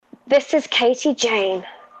This is Katy Jayne,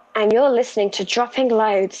 and you're listening to Dropping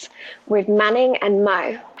Loads with Manning and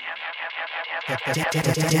Mo.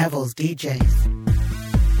 Devil's DJs.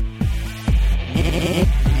 Manny.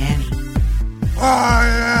 Oh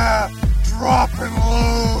yeah, dropping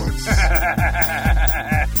loads. Oh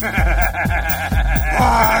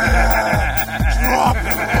yeah,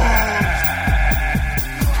 dropping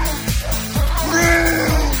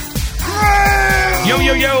loads. Yo,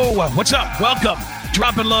 yo, yo, what's up? Welcome.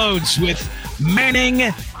 Dropping Loads with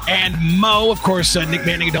Manning and Mo. Of course, Nick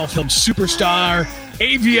Manning, adult film superstar,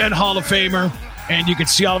 AVN Hall of Famer. And you can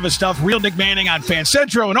see all of his stuff, Real Nick Manning, on Fan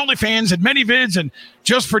Central and OnlyFans and many vids and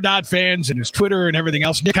Just for Dot Fans and his Twitter and everything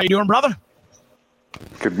else. Nick, how you doing, brother?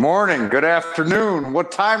 Good morning. Good afternoon.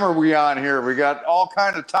 What time are we on here? We got all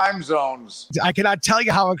kind of time zones. I cannot tell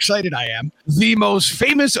you how excited I am. The most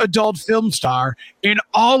famous adult film star in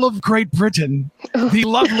all of Great Britain, the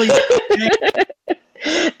lovely...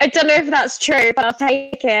 I don't know if that's true, but I'll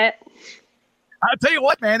take it. I'll tell you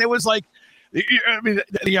what, man, it was like, I mean,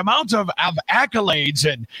 the amount of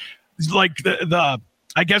accolades and like the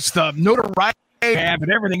I guess the notoriety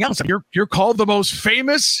and everything else. You're called the most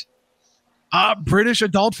famous British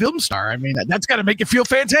adult film star. I mean, that's got to make you feel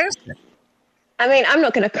fantastic. I mean, I'm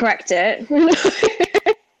not going to correct it.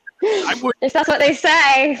 I would. If that's what they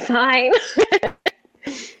say, fine.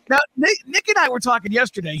 Now, Nick and I were talking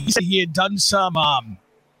yesterday. He said he had done some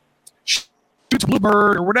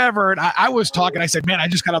Bluebird or whatever, and I was talking. I said, "Man, I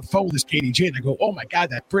just got off the phone with this Katy Jayne." I go, "Oh my god,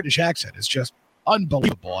 that British accent is just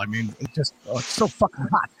unbelievable." I mean, it's so fucking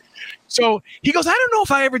hot. So he goes, "I don't know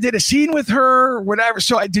if I ever did a scene with her or whatever."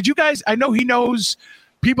 So did you guys? I know he knows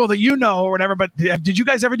people that you know or whatever, but did you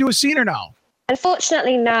guys ever do a scene or no?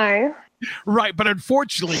 Unfortunately, no. Right, but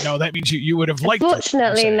unfortunately, no. That means you would have liked.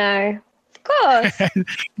 Unfortunately, no. Of course.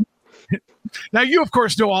 Now, you, of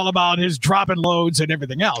course, know all about his dropping loads and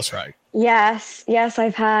everything else, right? Yes,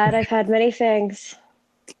 I've heard many things.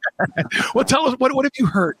 Well, tell us, what have you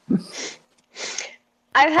heard?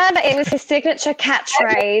 I've heard that it was his signature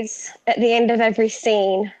catchphrase at the end of every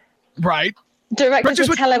scene. Right. Directors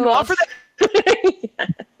would tell him off. At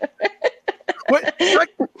what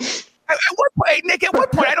point, Nick,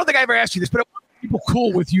 I don't think I ever asked you this, but at what point were people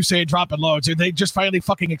cool with you saying dropping loads, and they just finally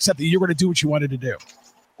fucking accept that you were going to do what you wanted to do?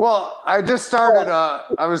 Well, I just started.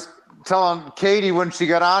 I was telling Katy when she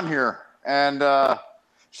got on here, and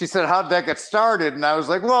she said, "How'd that get started?" And I was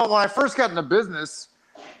like, "Well, when I first got into business,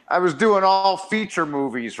 I was doing all feature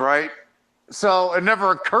movies, right? So it never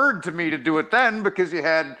occurred to me to do it then because you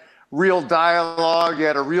had real dialogue, you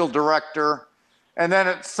had a real director, and then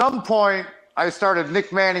at some point I started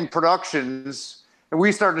Nick Manning Productions, and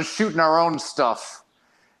we started shooting our own stuff,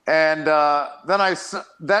 and then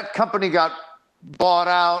that company got bought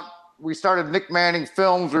out. We started Nick Manning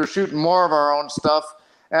Films. We were shooting more of our own stuff.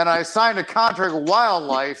 And I signed a contract with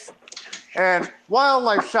Wildlife. And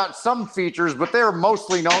Wildlife shot some features, but they were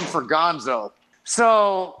mostly known for Gonzo.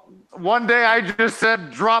 So one day I just said,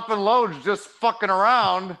 dropping loads, just fucking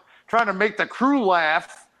around, trying to make the crew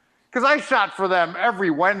laugh. Because I shot for them every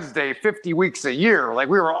Wednesday, 50 weeks a year. Like,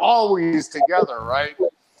 we were always together, right?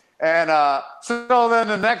 And so then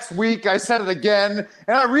the next week I said it again,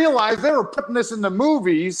 and I realized they were putting this in the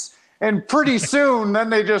movies, and pretty soon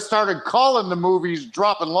then they just started calling the movies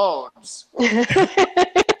Dropping Loads. I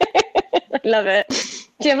love it.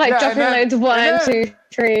 Do you have Dropping Loads 1, 2,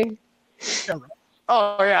 3?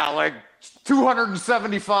 Oh yeah, like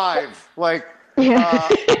 275. Like,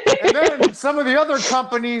 and then some of the other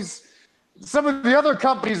companies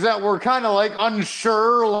that were kind of like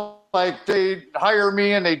unsure, like they'd hire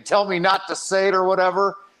me and they'd tell me not to say it or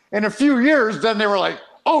whatever. In a few years, then they were like,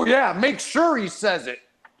 "Oh yeah, make sure he says it,"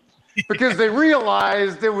 because they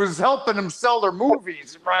realized it was helping them sell their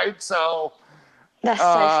movies, right? So that's so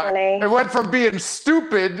funny. It went from being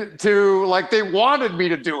stupid to like they wanted me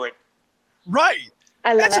to do it. Right.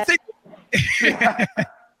 I love it. Yeah.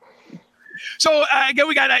 So again,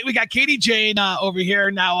 we got Katy Jayne over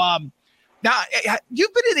here now. Now,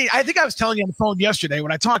 you've been in I think I was telling you on the phone yesterday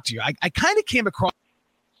when I talked to you, I kind of came across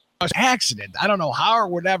an accident. I don't know how or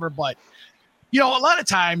whatever, but, a lot of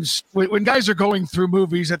times when guys are going through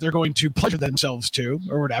movies that they're going to pleasure themselves to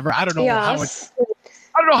or whatever, I don't know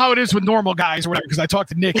how it is with normal guys or whatever, because I talked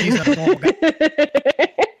to Nick. He's not a normal guy.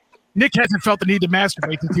 Nick hasn't felt the need to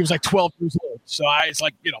masturbate since he was like 12 years old. So it's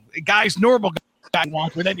like, normal guys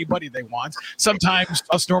want with anybody they want. Sometimes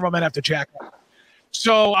us normal men have to jack up.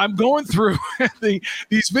 So I'm going through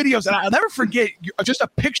these videos, and I'll never forget, just a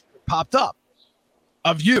picture popped up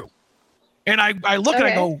of you. And I look and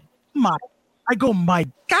I go, my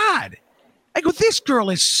God. I go, this girl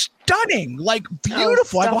is stunning, like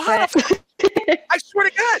beautiful. I go, how the I swear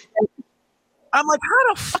to God. I'm like,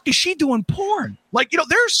 how the fuck is she doing porn? Like,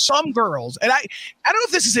 there's some girls, and I don't know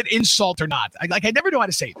if this is an insult or not. I never know how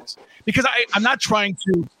to say this because I'm not trying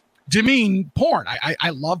to demean porn. I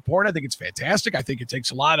love porn. I think it's fantastic. I think it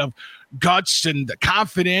takes a lot of guts and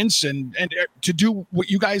confidence and to do what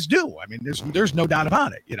you guys do. I mean, there's no doubt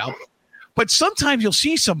about it, But sometimes you'll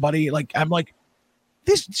see somebody I'm like,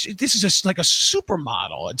 this is just like a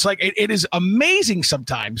supermodel. It's like it is amazing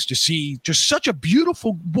sometimes to see just such a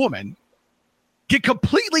beautiful woman get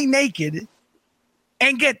completely naked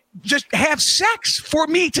and just have sex for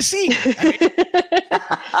me to see.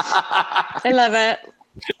 I love it.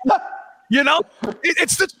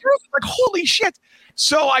 It's the truth. Like, holy shit.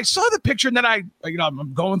 So I saw the picture and then I'm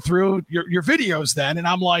going through your videos then, and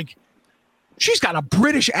I'm like, she's got a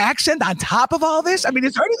British accent on top of all this. I mean,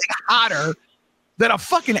 is there anything hotter than a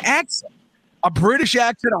fucking accent? A British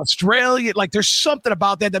accent, Australian, like there's something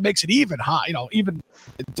about that makes it even hot, even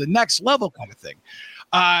the next level kind of thing.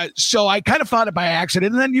 So I kind of found it by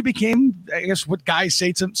accident, and then you became, I guess, what guys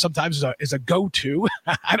say sometimes is a go-to.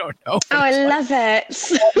 I don't know. Oh, I love it.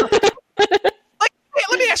 Hey,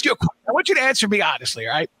 let me ask you a question. I want you to answer me honestly,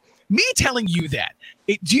 all right? Me telling you that,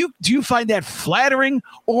 do you find that flattering,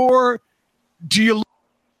 or do you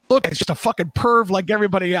look at just a fucking perv like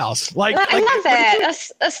everybody else? I love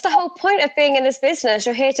it. That's the whole point of being in this business.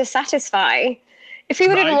 You're here to satisfy. If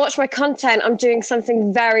people didn't watch my content, I'm doing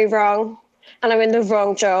something very wrong, and I'm in the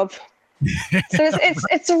wrong job. So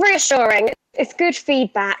it's reassuring. It's good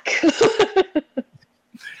feedback.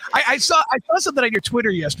 I saw something on your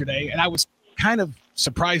Twitter yesterday, and I was kind of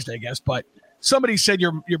surprised, I guess. But somebody said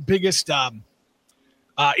your biggest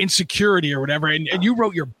insecurity or whatever, and you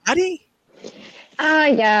wrote your body.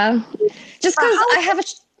 Yeah. Just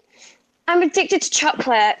because I'm addicted to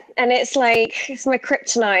chocolate, and it's my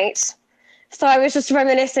kryptonite. So I was just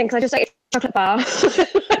reminiscing because I just ate a chocolate bar.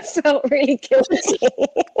 I felt really guilty.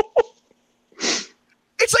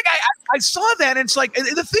 It's like I saw that, and it's like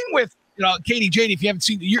the thing with Katy, Jayne. If you haven't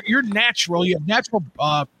seen, you're natural. You have natural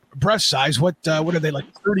breast size. What are they, like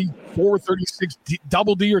 34, 36,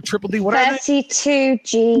 double D or triple D? What are they?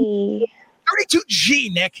 32G.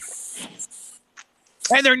 32G, Nick.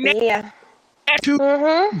 And they're Yeah.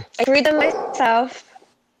 Mm-hmm. I read them myself.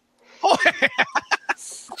 Oh,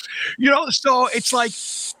 so it's like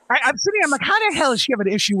I'm sitting. I'm like, how the hell does she have an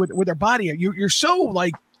issue with her body? You're so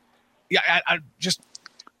like, yeah.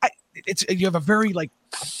 You have a very like,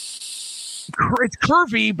 it's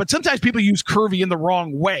curvy, but sometimes people use curvy in the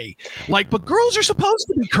wrong way. Like, but girls are supposed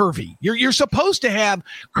to be curvy. You're supposed to have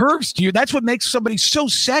curves to you. That's what makes somebody so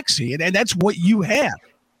sexy, and that's what you have.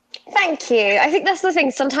 Thank you. I think that's the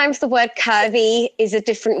thing. Sometimes the word curvy is a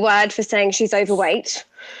different word for saying she's overweight.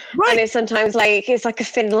 Right. And it's sometimes it's like a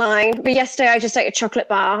thin line. But yesterday I just ate a chocolate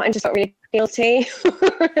bar and just got really guilty.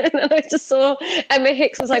 And then I just saw Emma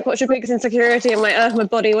Hicks was like, what's your biggest insecurity? I'm like, oh, my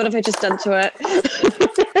body, what have I just done to it?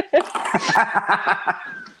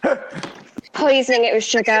 Poisoning it with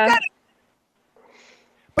sugar.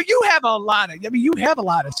 But you have a lot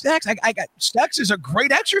of sex. I got sex is a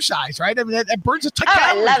great exercise, right? I mean, that burns a ton of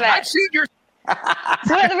calories. I love it. I've seen your.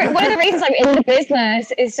 So one of the reasons I'm in the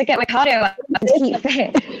business is to get my cardio up and to keep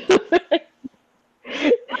fit.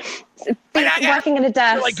 Working at a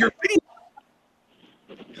desk. Like your video.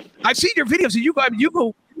 I've seen your videos, and you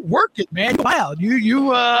go work it, man. Wow, you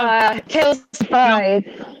kills the vibes.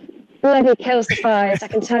 Bloody kills the vibes. I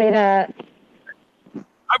can tell you that.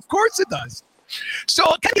 Of course it does. So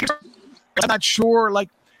I'm not sure. Like,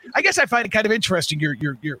 I guess I find it kind of interesting. You're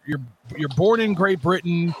born in Great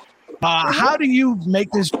Britain. How do you make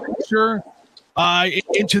this picture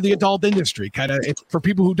into the adult industry? Kind of for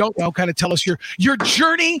people who don't know, kind of tell us your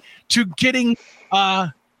journey to getting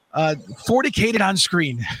fornicated on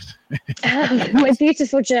screen. My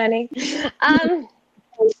beautiful journey.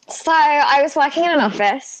 So I was working in an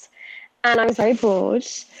office, and I was very bored.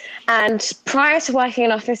 And prior to working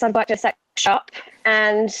in an office, I'd worked at a sex shop,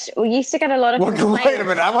 and we used to get a lot of complaints. Wait a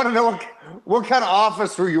minute, I want to know what kind of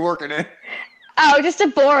office were you working in? Oh, just a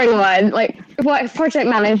boring one, like project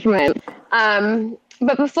management.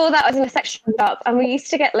 But before that, I was in a sex shop, and we used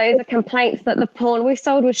to get loads of complaints that the porn we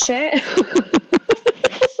sold was shit.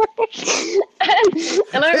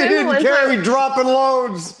 and I remember didn't carry dropping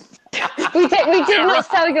loads. We did not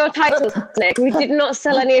sell your titles, Nick. We did not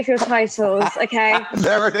sell any of your titles. Okay.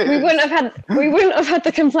 There it is. We wouldn't have had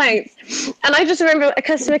the complaints. And I just remember a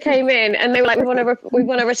customer came in and they were like, we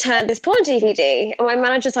want to return this porn DVD. And my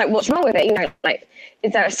manager's like, what's wrong with it? Like,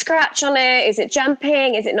 is there a scratch on it? Is it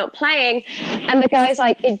jumping? Is it not playing? And the guy's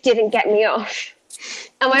like, it didn't get me off.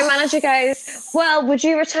 And my manager goes, well, would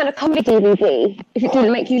you return a comedy DVD if it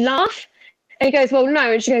didn't make you laugh? And he goes, well,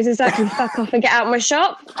 no. And she goes, exactly, fuck off and get out of my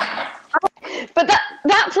shop. But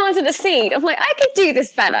that planted a seed of like, I could do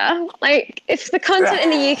this better. Like, if the content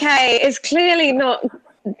in the UK is clearly not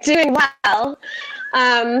doing well,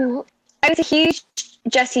 I was a huge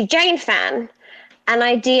Jayne fan, and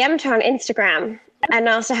I DM'd her on Instagram and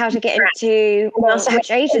asked her how to get into, asked her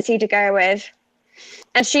which agency to go with.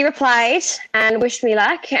 And she replied and wished me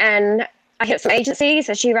luck, and I hit some agencies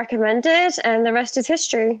that she recommended, and the rest is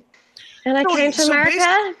history. And I came to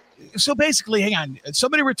America. So basically, hang on.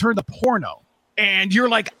 Somebody returned the porno, and you're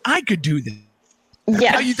like, I could do this.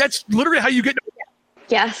 Yes. That's literally how you get.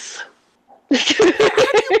 Yes.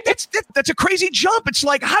 That's a crazy jump. It's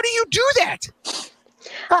like, how do you do that?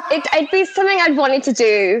 It'd be something I'd wanted to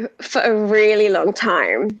do for a really long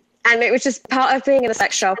time. And it was just part of being in a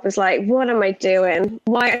sex shop was like, what am I doing?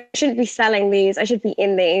 Why I shouldn't be selling these? I should be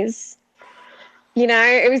in these. You know,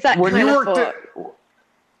 it was that kind of thought.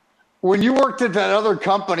 When you worked at that other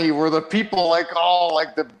company, were the people like all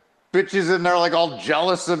like the bitches in there like all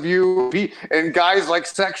jealous of you and guys like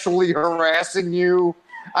sexually harassing you?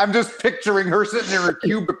 I'm just picturing her sitting in her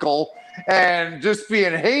cubicle and just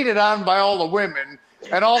being hated on by all the women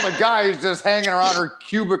and all the guys just hanging around her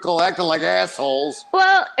cubicle acting like assholes.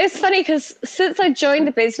 Well, it's funny because since I joined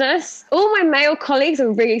the business, all my male colleagues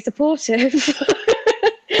are really supportive.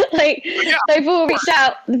 Like, they've all reached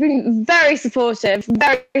out. They've been very supportive,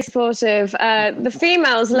 very supportive. The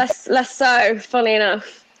females, less so, funny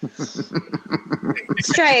enough.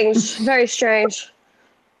 Strange, very strange.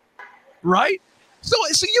 Right? So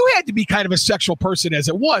you had to be kind of a sexual person as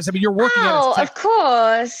it was. I mean, you're working Oh, of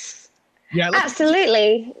course. Yeah. Like,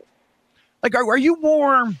 absolutely. Like, are you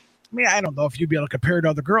more, I mean, I don't know if you'd be able to compare it to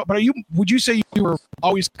other girls, but would you say you were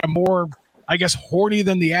always kind of more, I guess, horny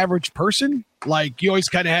than the average person? Like, you always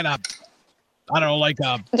kind of had a, I don't know, like,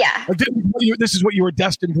 yeah. This is what you were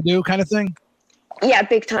destined to do kind of thing? Yeah,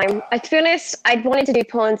 big time. To be honest, I'd wanted to do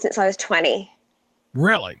porn since I was 20.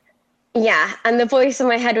 Really? Yeah, and the voice in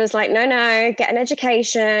my head was like, no, get an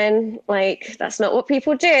education. Like, that's not what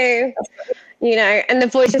people do, you know. And the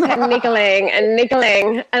voice just kept niggling. And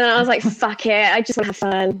then I was like, fuck it, I just want to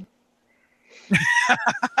have fun.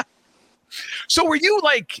 So were you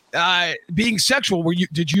like being sexual?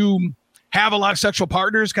 Did you have a lot of sexual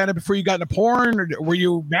partners kind of before you got into porn, or were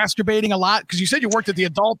you masturbating a lot? Because you said you worked at the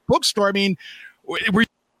adult bookstore. I mean, were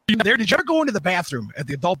you there? Did you ever go into the bathroom at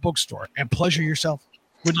the adult bookstore and pleasure yourself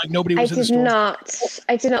when like nobody was in the store?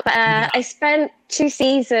 I did not. But I spent 2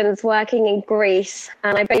 seasons working in Greece,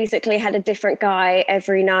 and I basically had a different guy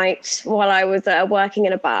every night while I was working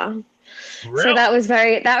in a bar. Really? So that was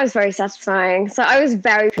very satisfying. So I was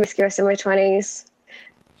very promiscuous in my 20s.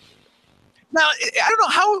 Now, I don't know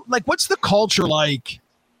how, like, what's the culture like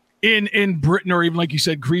in Britain, or even like you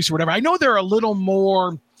said, Greece or whatever? I know they're a little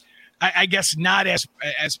more, I guess, not as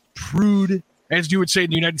prude as you would say in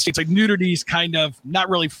the United States. Like, nudity is kind of not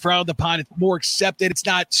really frowned upon. It's more accepted. It's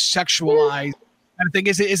not sexualized. Kind of thing.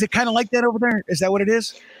 Is it kind of like that over there? Is that what it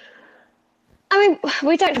is? I mean,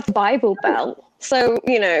 we don't have the Bible Belt, so,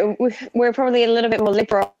 you know, we're probably a little bit more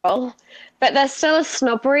liberal, but there's still a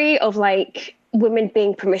snobbery of like women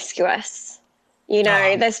being promiscuous. You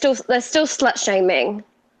know, there's still slut shaming.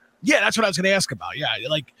 Yeah, that's what I was going to ask about. Yeah,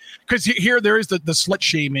 like, because here there is the slut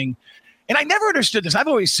shaming, and I never understood this. I've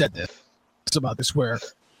always said this about this, where,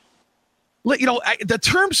 you know, the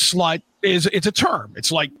term slut it's a term.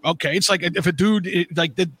 It's like, okay, it's like if a dude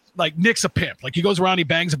like Nick's a pimp, like he goes around, he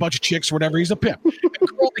bangs a bunch of chicks or whatever, he's a pimp. They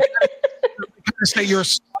kind of say you're a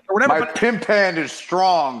slut or whatever. My pimp hand is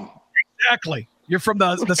strong. Exactly. You're from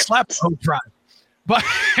the slap tribe, but.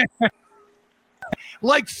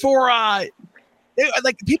 Like for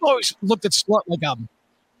like people always looked at slut like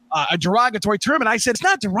a derogatory term, and I said it's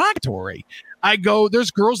not derogatory. I go, there's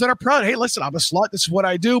girls that are proud. Hey, listen, I'm a slut. This is what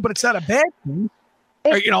I do, but it's not a bad thing.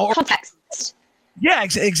 Or, you know, context. Yeah,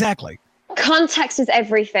 exactly. Context is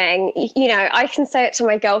everything. You know, I can say it to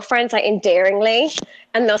my girlfriends like endearingly,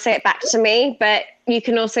 and they'll say it back to me. But you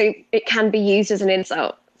can also, it can be used as an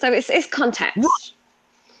insult. So it's context.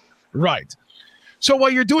 Right. So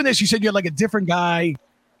while you're doing this, you said you had like a different guy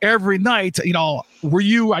every night. You know,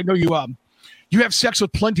 I know you have sex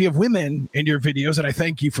with plenty of women in your videos, and I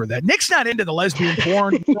thank you for that. Nick's not into the lesbian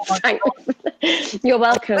porn. You're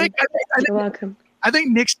welcome. You're welcome. I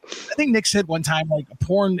think Nick said one time, like,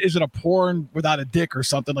 porn isn't a porn without a dick or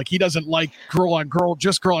something. Like, he doesn't like girl on girl,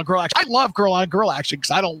 just girl on girl action. I love girl on girl action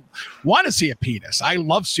because I don't want to see a penis. I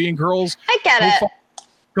love seeing girls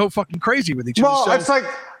go fucking crazy with each other. Well, it's like,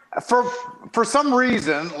 for some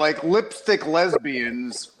reason, like, lipstick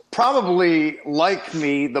lesbians probably like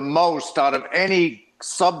me the most out of any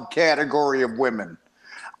subcategory of women.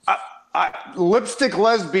 lipstick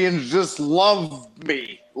lesbians just love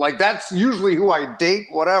me. Like, that's usually who I date,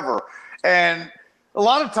 whatever. And a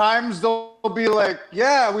lot of times they'll be like,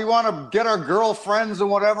 yeah, we want to get our girlfriends and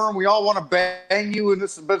whatever, and we all want to bang you. And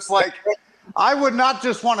this, but it's like, I would not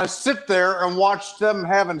just want to sit there and watch them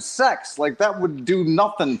having sex. Like, that would do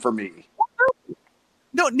nothing for me.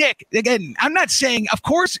 No, Nick, again, I'm not saying, of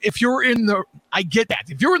course, if you're in the, I get that.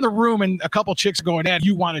 If you're in the room and a couple chicks going at,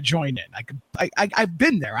 you want to join in. I've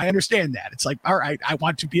been there. I understand that. It's like, all right, I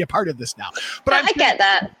want to be a part of this now. But I get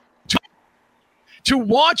that. To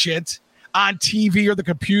watch it on TV or the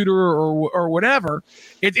computer or whatever,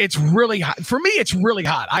 it's really hot. For me, it's really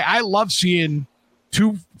hot. I love seeing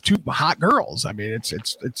two hot girls. I mean,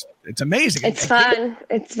 it's amazing. It's fun.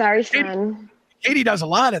 It's very fun. Katy does a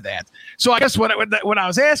lot of that. So I guess what I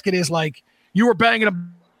was asking is, like, you were banging a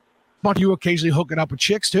bunch, you occasionally hooking up with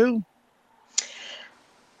chicks too?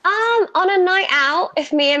 On a night out,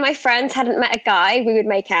 if me and my friends hadn't met a guy, we would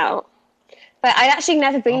make out. But I'd actually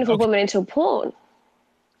never been with a woman until porn.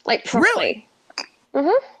 Like, properly. Really?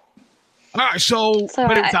 Mm-hmm. All right, so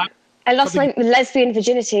but I lost my lesbian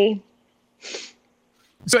virginity.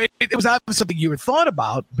 So it was obviously something you had thought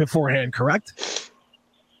about beforehand, correct?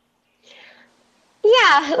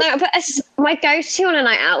 Yeah, no, but my go-to on a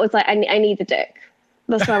night out was like, I need the dick.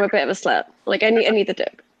 That's why I'm a bit of a slut. Like, I need the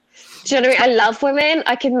dick. Do you know what I mean? I love women.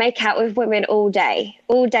 I can make out with women all day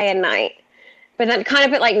and night. But then kind of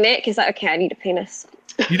a bit like Nick is like, okay, I need a penis.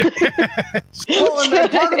 Well, and then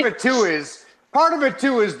part of it too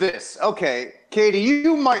is this. Okay, Katy,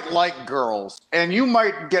 you might like girls, and you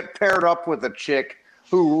might get paired up with a chick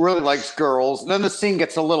who really likes girls, and then the scene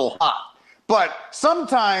gets a little hot. But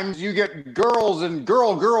sometimes you get girls in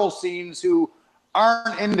girl scenes who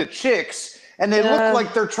aren't into chicks, and they look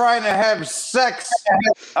like they're trying to have sex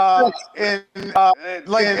in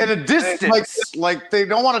a distance. Like they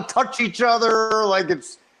don't want to touch each other. Like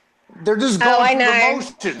they're just going through the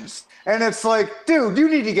motions. And it's like, dude, you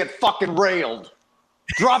need to get fucking railed.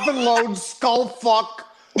 Dropping loads, skull fuck,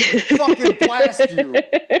 fucking blast you.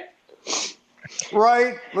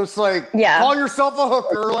 Right? It's like, call yourself a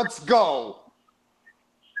hooker, let's go.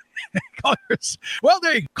 Well,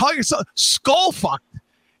 there you go. Call yourself skull fucked.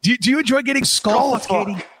 Do you enjoy getting skull fucked,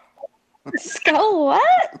 Katy? Skull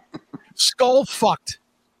what? Skull fucked.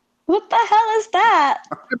 What the hell is that?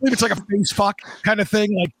 I believe it's like a face fuck kind of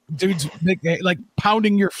thing. Like dudes like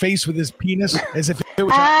pounding your face with his penis as if it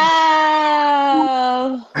was.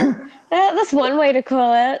 Oh, that's one way to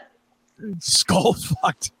call it. Skull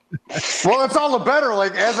fucked. Well, it's all the better.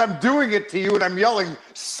 Like as I'm doing it to you and I'm yelling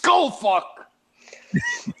skull fuck.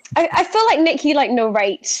 I feel like Nick, you like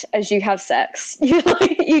narrate as you have sex. You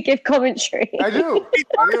give commentary. I do.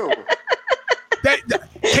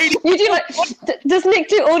 Katy, you do like. Does Nick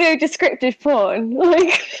do audio descriptive porn?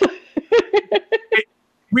 Like,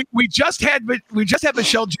 we just had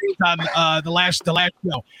Michelle Jayne on the last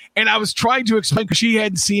show, and I was trying to explain because she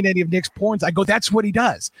hadn't seen any of Nick's porns. I go, that's what he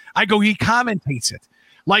does. I go, he commentates it.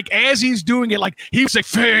 Like as he's doing it, like he was like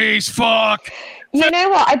face fuck. You know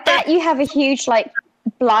what? I bet you have a huge like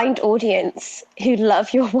blind audience who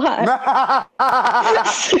love your work. Because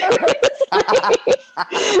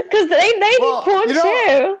they need porn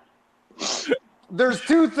too. There's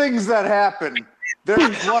two things that happen. There's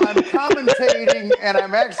when I'm commentating and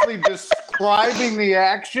I'm actually describing the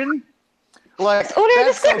action. Like it's audio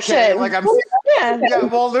description. Okay. Like I'm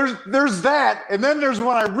well, there's that, and then there's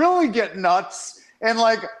when I really get nuts. And,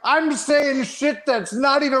 like, I'm saying shit that's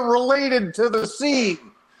not even related to the scene.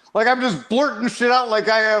 Like, I'm just blurting shit out like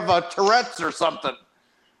I have Tourette's or something.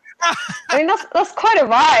 I mean, that's quite a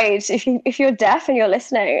ride if you're deaf and you're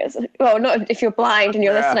listening. Well, not if you're blind and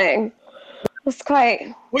you're listening. It's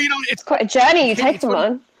quite, it's quite a journey you take them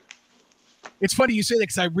on. It's funny you say that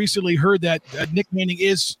because I recently heard that Nick Manning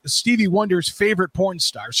is Stevie Wonder's favorite porn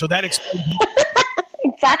star. So that explains.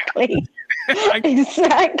 Exactly.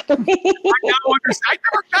 Exactly. I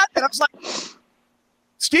never got that. I was like,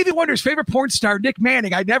 Stevie Wonder's favorite porn star, Nick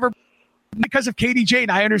Manning. Because of Katy Jayne,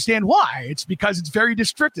 I understand why. It's because it's very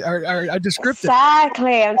descriptive.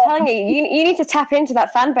 Exactly. I'm telling you, you need to tap into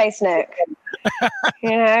that fan base, Nick.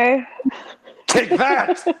 You know? Take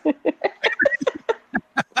that.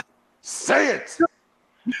 Say it.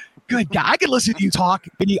 Good God. I could listen to you talk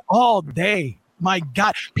all day. My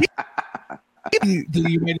God. The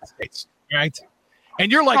United States, right?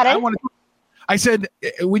 And you're like, I said,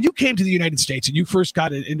 when you came to the United States and you first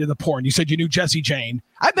got into the porn, you said you knew Jessie Jayne.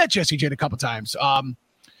 I met Jessie Jayne a couple times.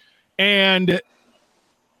 And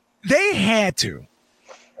they had to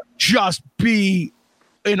just be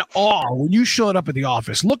in awe when you showed up at the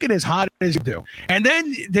office, looking as hot as you do. And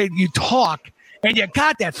then you talk and you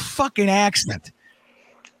got that fucking accent.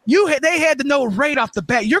 They had to know right off the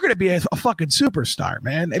bat you're going to be a fucking superstar,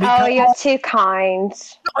 man. Oh, you're too kind.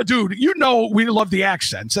 Dude, you know we love the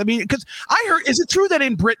accents. I mean, because I heard, is it true that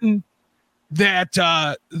in Britain that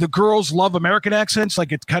the girls love American accents?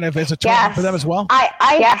 Like it kind of is a term for them as well?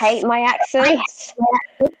 I hate my accent,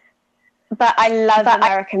 but I love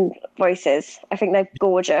American voices. I think they're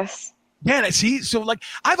gorgeous. Yeah, see, so like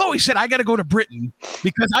I've always said, I got to go to Britain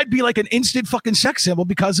because I'd be like an instant fucking sex symbol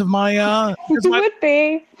because of my. You would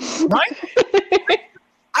be, right?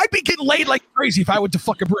 I'd be getting laid like crazy if I went to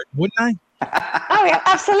fucking Britain, wouldn't I? Oh yeah,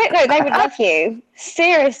 absolutely. No, they would love you.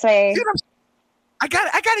 Seriously. Dude, I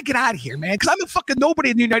gotta get out of here, man, because I'm a fucking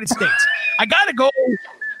nobody in the United States. I gotta go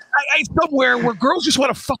somewhere where girls just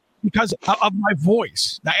want to fuck because of my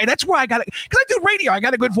voice, and that's where I gotta. Because I do radio, I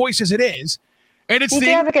got a good voice as it is. And it's you do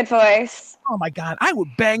have a good voice. Oh my God, I would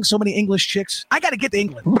bang so many English chicks. I got to get to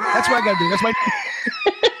England. That's what I got to do. That's my.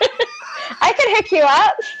 I could hook you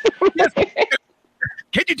up. Yes.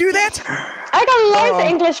 Can you do that? I got loads of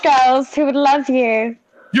English girls who would love you.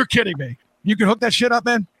 You're kidding me. You can hook that shit up,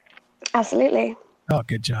 man. Absolutely. Oh,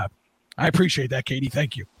 good job. I appreciate that, Katy.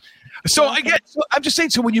 Thank you. So I'm just saying.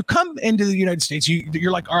 So when you come into the United States,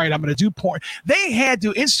 you're like, all right, I'm going to do porn. They had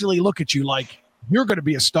to instantly look at you like. You're going to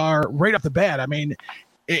be a star right off the bat. I mean,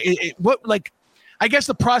 I guess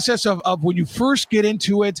the process of when you first get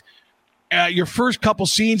into it, your first couple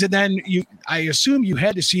scenes, and then I assume you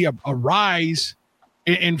had to see a rise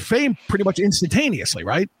in fame pretty much instantaneously,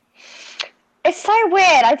 right? It's so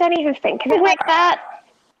weird. I don't even think of it like that.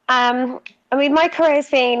 I mean, my career has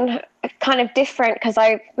been kind of different because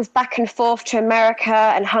I was back and forth to America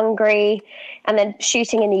and Hungary and then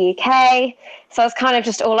shooting in the UK. So I was kind of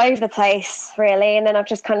just all over the place, really. And then I've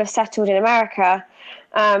just kind of settled in America.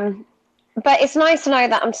 But it's nice to know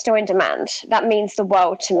that I'm still in demand. That means the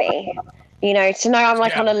world to me. You know, to know I'm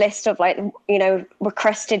like on a list of like, you know,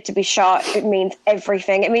 requested to be shot. It means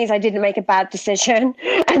everything. It means I didn't make a bad decision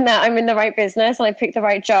and that I'm in the right business and I picked the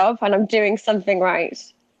right job and I'm doing something right.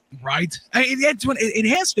 Right. That's when it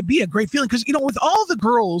has to be a great feeling because, you know, with all the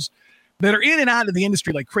girls that are in and out of the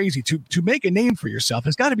industry like crazy, to make a name for yourself,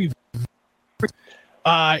 it's got to be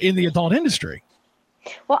in the adult industry.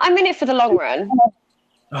 Well, I'm in it for the long run.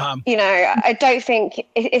 You know, I don't think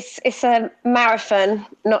it's a marathon,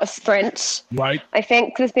 not a sprint. Right. I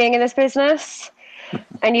think with being in this business,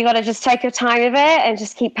 and you got to just take your time with it and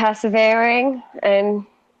just keep persevering and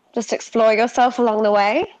just explore yourself along the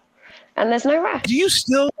way. And there's no rush. Do you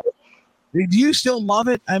still love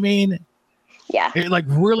it? I mean, yeah. Like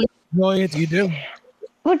really enjoy it? You do?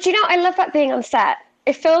 Well, do you know, I love that being on set.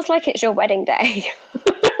 It feels like it's your wedding day.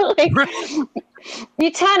 Like,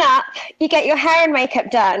 you turn up, you get your hair and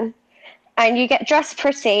makeup done, and you get dressed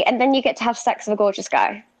pretty, and then you get to have sex with a gorgeous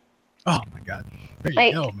guy. Oh my God. There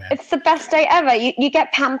you go, man. It's the best day ever. You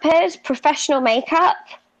get pampered, professional makeup.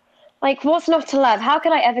 Like, what's not to love? How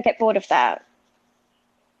could I ever get bored of that?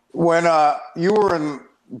 When you were in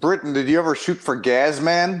Britain, did you ever shoot for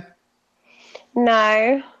Gazman?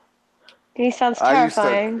 No. He sounds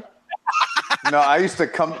terrifying. I used to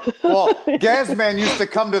come. Well, Gazman used to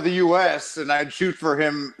come to the U.S. and I'd shoot for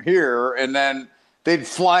him here, and then they'd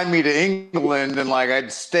fly me to England, and like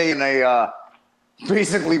I'd stay in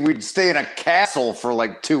basically we'd stay in a castle for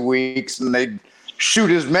like 2 weeks, and they'd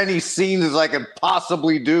shoot as many scenes as I could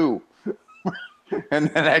possibly do, and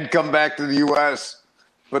then I'd come back to the U.S.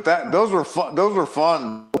 But those were fun. Those were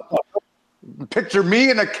fun. Picture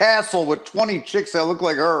me in a castle with 20 chicks that look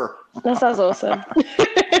like her. That sounds awesome.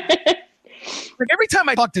 Like every time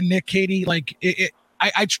I talk to Nick, Katy, like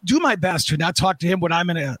I do my best to not talk to him when I'm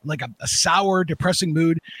in a sour, depressing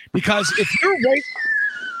mood, because if you're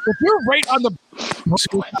right on the,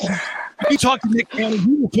 you talk to Nick Manning,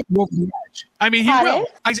 he will put you over the edge. I mean, he will.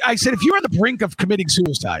 I said if you're on the brink of committing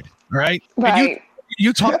suicide, all right, and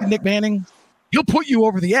you talk to Nick Manning, he'll put you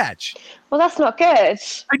over the edge. Well, that's not good.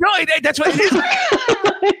 I know that's what it is.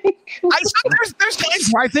 There's times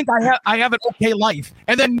where I think I have an okay life,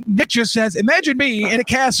 and then Nick just says, "Imagine me in a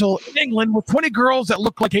castle in England with 20 girls that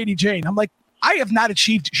look like Katy Jayne." I'm like, I have not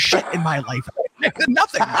achieved shit in my life.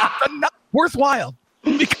 Nothing worthwhile,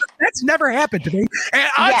 because that's never happened to me, and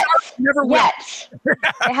I never will.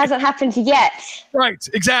 It hasn't happened yet. Right?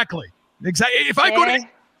 Exactly. If I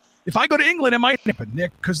go to England, it might happen,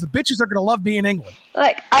 Nick, because the bitches are going to love me in England.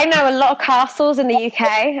 Like, I know a lot of castles in the UK,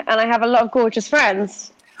 and I have a lot of gorgeous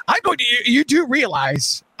friends. You do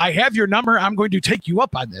realize I have your number. I'm going to take you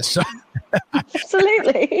up on this. So.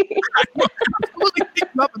 Absolutely. I'm absolutely take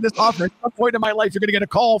you up on this offer. At some point in my life, you're going to get a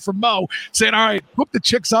call from Mo saying, all right, hook the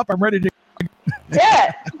chicks up. I'm ready to. Do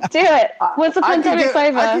it. Once the pandemic's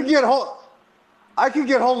over. I could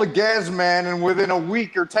get hold of Gas Man, and within a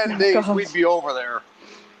week or 10 days, God. we'd be over there.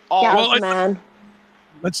 Oh, Gas well, man.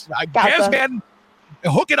 Let's Gaza. Gas Man,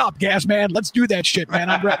 hook it up, Gas Man. Let's do that shit, man.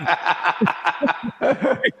 I'm ready.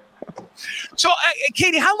 So,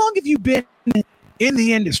 Katy, how long have you been in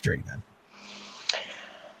the industry then?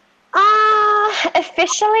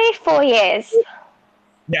 Officially 4 years.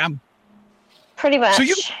 Yeah. Pretty much. So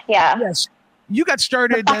yeah. Yes. You got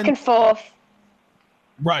started Back and forth.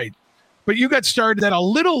 right. But you got started then a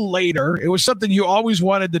little later. It was something you always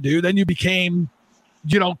wanted to do. Then you became,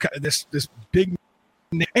 this big,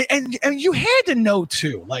 and you had to know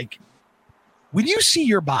too, like when you see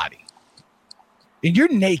your body and you're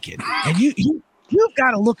naked and you've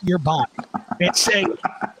got to look at your body and say,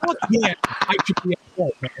 "Look, yeah, I should be a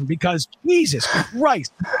pro, man," because Jesus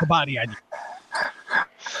Christ, the body I need.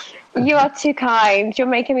 You are too kind. You're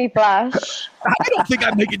making me blush. I don't think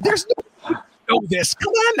I'm making. There's no know this.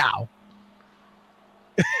 Come on now.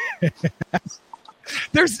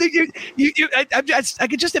 There's I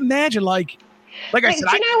could just imagine like I said.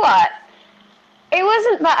 Do you know what? It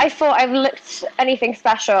wasn't that I thought I looked anything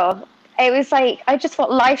special. It was like I just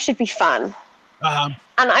thought life should be fun. And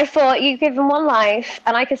I thought you give them one life,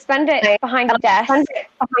 and I could spend it behind a desk,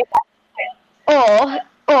 or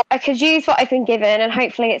I could use what I've been given, and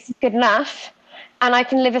hopefully it's good enough, and I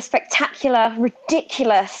can live a spectacular,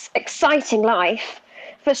 ridiculous, exciting life.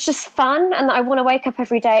 But it's just fun, and I want to wake up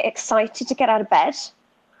every day excited to get out of bed,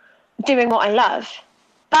 doing what I love.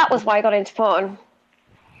 That was why I got into porn.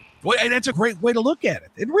 Well, and that's a great way to look at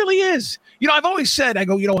it. It really is. I've always said, I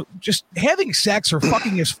go, just having sex or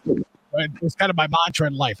fucking is fun. Right? It's kind of my mantra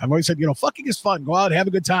in life. I've always said, fucking is fun. Go out, have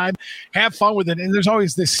a good time, have fun with it. And there's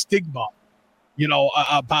always this stigma,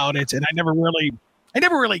 about it. And I never really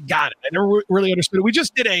got it. I never really understood it. We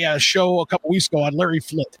just did a show a couple weeks ago on Larry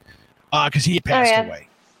Flynt because he had passed away.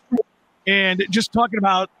 And just talking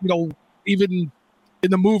about, even in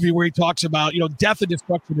the movie where he talks about, death and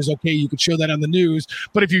destruction is okay. You could show that on the news.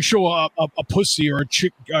 But if you show a pussy or a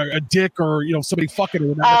chick, or a dick or, somebody fucking or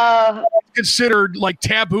whatever, it's considered like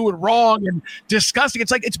taboo and wrong and disgusting.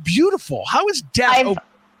 It's like, it's beautiful. How is death?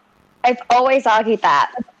 I've always argued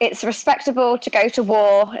that it's respectable to go to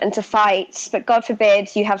war and to fight, but God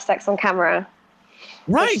forbid you have sex on camera.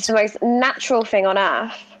 Right. It's the most natural thing on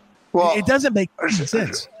earth. Well, it doesn't make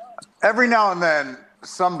sense. Every now and then,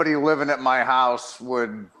 somebody living at my house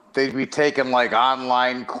they'd be taking like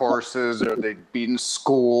online courses or they'd be in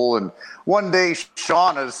school. And one day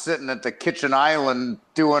Shauna's sitting at the kitchen island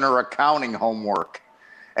doing her accounting homework.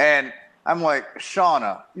 And I'm like,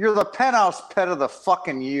 Shauna, you're the penthouse pet of the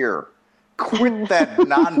fucking year. Quit that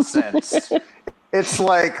nonsense. It's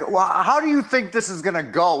like, well, how do you think this is going to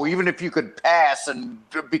go? Even if you could pass and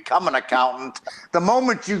become an accountant, the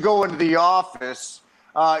moment you go into the office,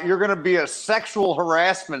 you're going to be a sexual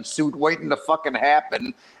harassment suit waiting to fucking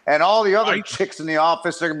happen. And all the other chicks in the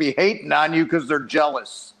office are going to be hating on you because they're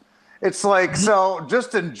jealous. It's like, so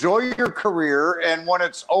just enjoy your career. And when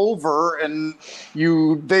it's over and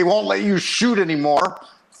they won't let you shoot anymore,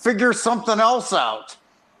 figure something else out.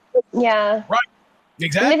 Yeah. Right.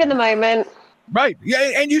 Exactly. Live in the moment. Right.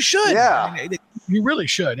 Yeah. And you should. Yeah. I mean, you really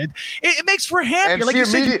should. It makes for happy. And like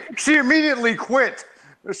she immediately quit.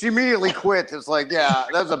 She immediately quit. It's like, yeah,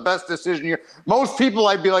 that's the best decision. Most people,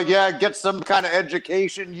 I'd be like, yeah, get some kind of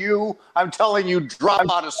education. I'm telling you, drop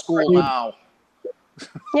out of school now.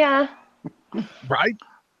 Yeah. Right.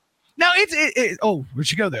 Now, oh, where'd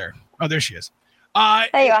she go there? Oh, there she is. There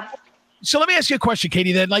you are. So let me ask you a question,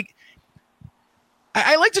 Katy, then. Like,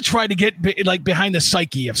 I like to try to get behind the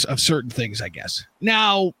psyche of certain things, I guess.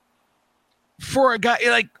 Now, for a guy,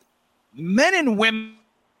 like, men and women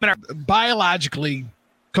are biologically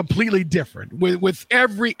completely different with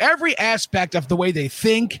every aspect of the way they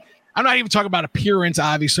think. I'm not even talking about appearance,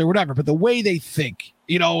 obviously, or whatever, but the way they think.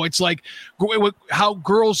 It's like how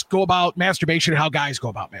girls go about masturbation and how guys go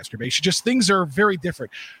about masturbation. Just things are very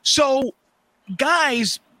different. So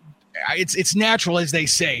guys, it's natural, as they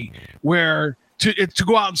say, where to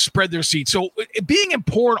go out and spread their seed. So being in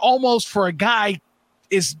porn almost for a guy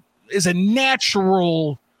is a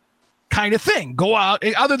natural kind of thing. Go out,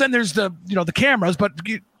 other than there's the cameras, but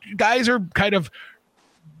guys are kind of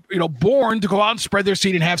born to go out and spread their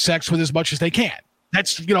seed and have sex with as much as they can.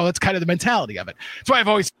 That's kind of the mentality of it. That's why I've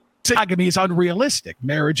always said monogamy is unrealistic.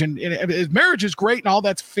 Marriage and marriage is great and all,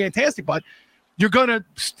 that's fantastic, but you're gonna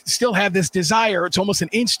still have this desire. It's almost an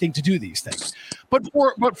instinct to do these things. But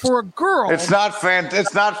for a girl, it's not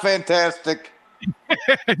fantastic.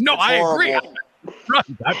 No, I agree. Right.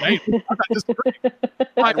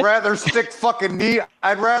 I'd rather stick needles.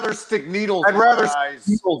 I'd rather stick needles in my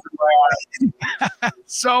eyes.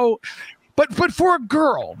 So But for a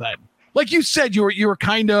girl, then, like you said, you were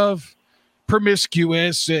kind of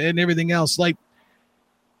promiscuous and everything else. Like,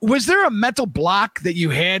 was there a mental block that you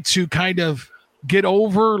had to kind of get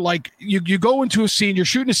over? Like, you go into a scene, you're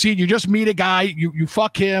shooting a scene, you just meet a guy, you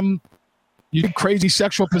fuck him, you do crazy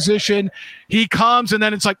sexual position, he comes, and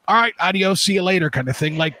then it's like, all right, adios, see you later, kind of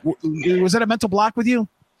thing. Like, was that a mental block with you?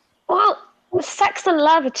 Well, sex and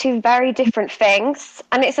love are two very different things,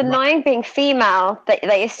 and it's annoying being female that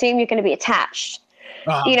they assume you're going to be attached.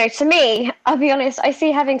 You know, to me, I'll be honest, I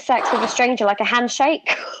see having sex with a stranger like a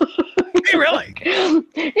handshake. Hey, really? Yeah,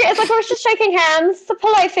 it's like I was just shaking hands. It's a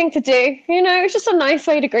polite thing to do. You know, it's just a nice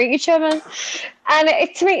way to greet each other.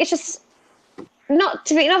 And to me, it's just not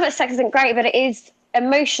that sex isn't great, but it is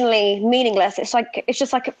emotionally meaningless. It's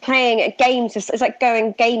just like playing a game. It's like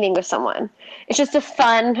going gaming with someone. It's just a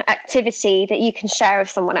fun activity that you can share with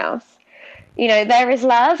someone else. You know, there is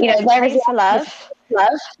love. You know, there is love,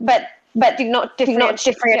 but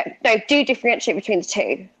do differentiate between the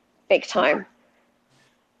two, big time.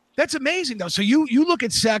 That's amazing, though. So you look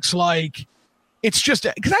at sex like it's just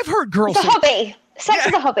because I've heard girls. It's a hobby. Sex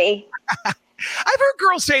is a hobby. I've heard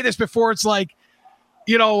girls say this before. It's like,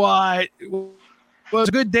 you know, it was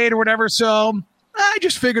a good date or whatever. So I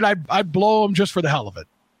just figured I'd blow them just for the hell of it.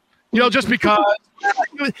 You know, just because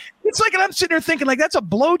it's like, and I'm sitting there thinking like that's a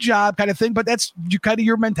blowjob kind of thing, but that's kind of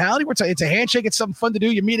your mentality where it's a handshake. It's something fun to do.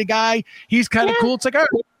 You meet a guy, he's kind of cool. It's like, all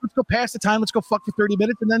right, let's go pass the time. Let's go fuck for 30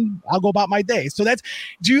 minutes, and then I'll go about my day. So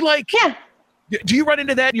do you run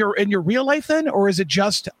into that in your real life then, or is it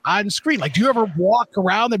just on screen? Like, do you ever walk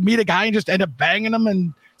around and meet a guy and just end up banging him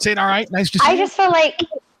and saying, all right, nice to see you? I just feel like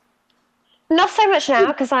not so much now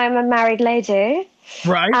because I'm a married lady.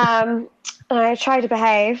 Right. I try to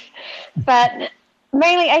behave, but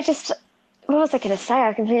mainly what was I going to say?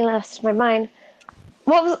 I completely lost my mind.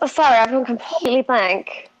 Sorry, I've gone completely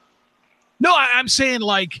blank. No, I'm saying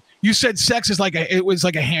like you said sex is it was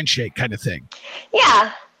like a handshake kind of thing.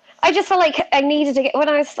 Yeah. I just felt like I needed to when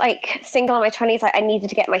I was like single in my 20s, I needed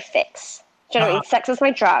to get my fix. Do you know what I mean? Sex was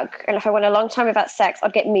my drug. And if I went a long time without sex,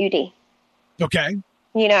 I'd get moody. Okay.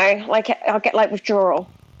 You know, like I'll get like withdrawal.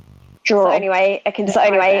 So anyway, I can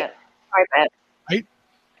describe it. Right.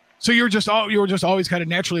 So you were just always kind of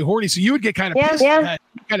naturally horny. So you would get kind of pissed. Yeah.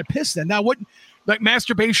 Kind of pissed then. Now, what, like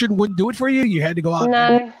masturbation wouldn't do it for you? You had to go out.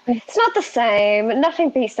 No, it's not the same. Nothing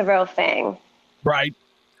beats the real thing. Right.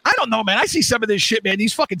 I don't know, man. I see some of this shit, man.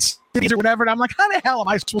 These fucking cities or whatever, and I'm like, how the hell am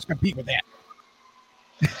I supposed to compete with that?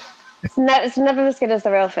 It's never as good as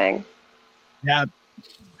the real thing. Yeah.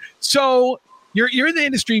 So you're in the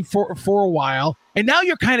industry for a while, and now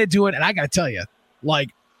you're kind of doing. And I got to tell you, like,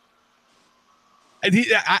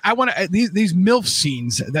 I want to these MILF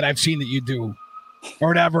scenes that I've seen that you do, or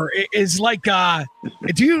whatever, is like,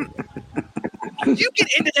 do you get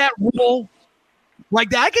into that role?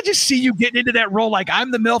 Like that, I could just see you getting into that role. Like,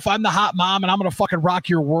 I'm the MILF, I'm the hot mom, and I'm gonna fucking rock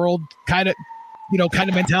your world, kind of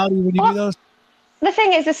mentality when you do those. The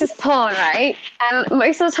thing is, this is porn, right? And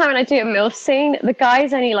most of the time when I do a MILF scene, the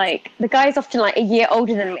guy's often like a year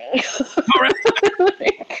older than me. All right.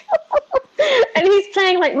 And he's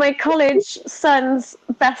playing like my college son's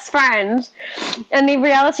best friend. And the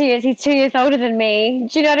reality is he's 2 years older than me.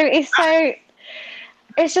 Do you know what I mean?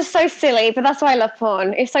 It's just so silly, but that's why I love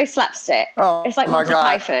porn. It's so slapstick. Oh, it's like Monty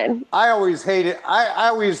Python. I always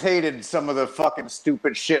hated some of the fucking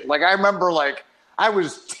stupid shit. Like, I remember, like, I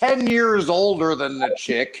was 10 years older than the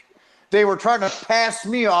chick. They were trying to pass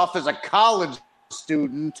me off as a college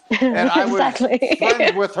student, and I was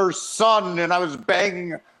friends with her son, and I was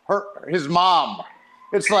banging his mom.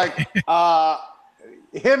 It's like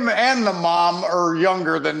him and the mom are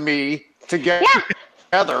younger than me together.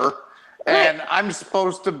 Yeah. And I'm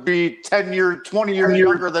supposed to be 20 years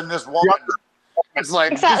younger than this woman. It's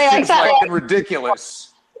like, this is fucking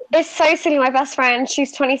ridiculous. It's so silly. My best friend,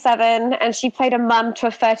 she's 27, and she played a mum to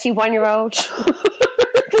a 31-year-old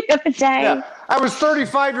the other day. Yeah. I was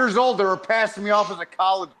 35 years old. They were passing me off as a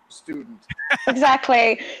college student.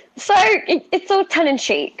 Exactly. So it's all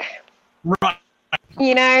tongue-in-cheek. Right.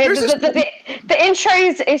 You know, the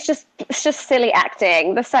intros is just silly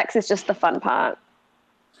acting. The sex is just the fun part.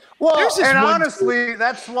 Well, and honestly,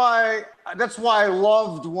 that's why I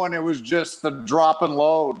loved when it was just the dropping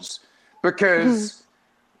loads, because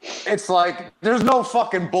it's like there's no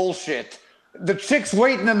fucking bullshit. The chick's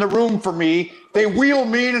waiting in the room for me. They wheel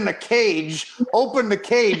me in a cage, open the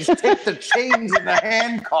cage, take the chains and the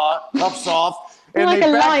handcuffs off, and like they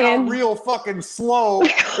a back lion. out real fucking slow.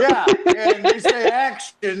 Yeah, and they say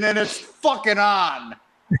action, and it's fucking on.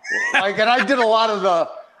 Like, and I did a lot of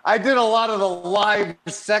the live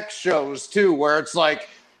sex shows too, where it's like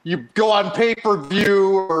you go on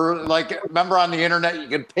pay-per-view or like remember on the internet you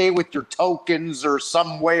can pay with your tokens or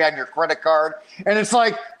some way on your credit card, and it's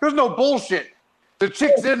like there's no bullshit. The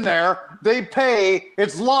chick's in there, they pay,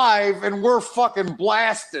 it's live, and we're fucking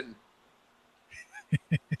blasting.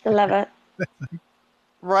 I love it.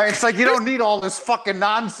 Right? It's like you don't need all this fucking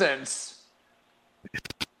nonsense.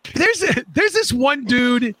 There's this one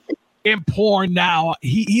dude in porn now.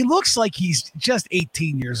 He looks like he's just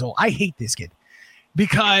 18 years old. I hate this kid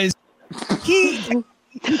because he's you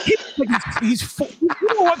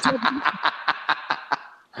know what I'm talking about?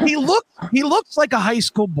 He looks like a high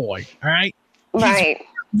school boy. All right. Right.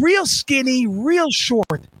 He's real skinny, real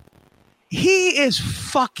short. He is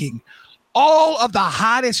fucking all of the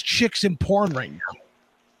hottest chicks in porn right now.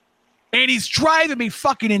 And he's driving me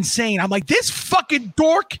fucking insane. I'm like, this fucking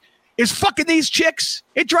dork is fucking these chicks.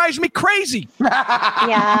 It drives me crazy.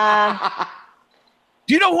 Yeah.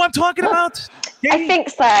 Do you know who I'm talking about? I think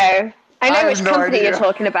so. I know which company you're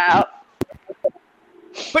talking about.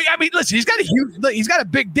 But I mean, listen, he's got a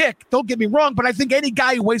big dick. Don't get me wrong, but I think any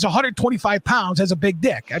guy who weighs 125 pounds has a big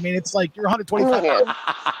dick. I mean, it's like you're 125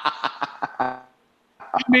 pounds.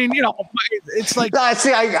 I mean, you know, it's like.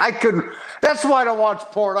 See, I couldn't. That's why I don't watch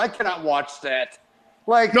porn. I cannot watch that.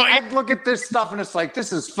 Like, no, I look at this stuff and it's like,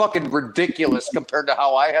 this is fucking ridiculous compared to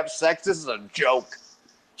how I have sex. This is a joke.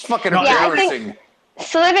 It's fucking embarrassing. I think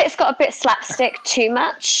some of it's got a bit slapstick too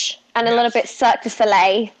much and a little bit Cirque du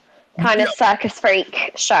Soleil kind of circus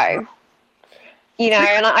freak show. You know,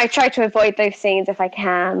 and I try to avoid those scenes if I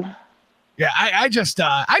can. Yeah, I just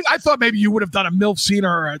I thought maybe you would have done a MILF scene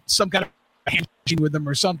or some kind of handshake with him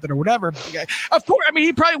or something or whatever. Of course, I mean,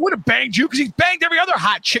 he probably would have banged you because he's banged every other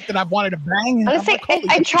hot chick that I've wanted to bang. Honestly,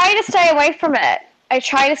 I try to stay away from it. I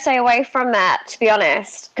try to stay away from that, to be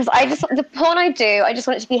honest, because the porn I do, I just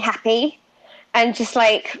want it to be happy and just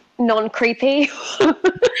like non-creepy.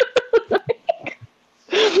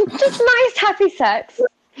 Just nice, happy sex.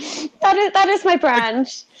 That is my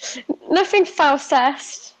brand. Nothing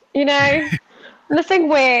foul-cessed, you know? Nothing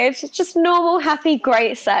weird. Just normal, happy,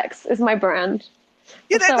 great sex is my brand.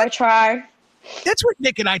 Yeah, so I try. That's what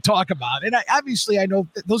Nick and I talk about. And obviously I know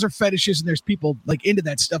that those are fetishes and there's people like into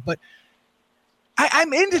that stuff, but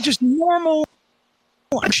I'm into just normal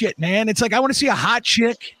shit, man. It's like I want to see a hot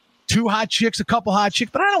chick, two hot chicks, a couple hot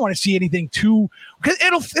chicks, but I don't want to see anything too, because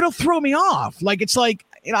it'll throw me off. Like, it's like,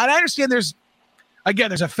 you know, and I understand there's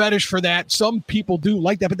a fetish for that. Some people do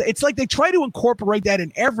like that, but it's like they try to incorporate that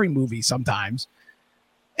in every movie sometimes.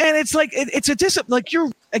 And it's like, it's a like you're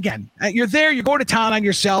there, you're going to town on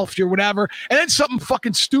yourself, you're whatever, and then something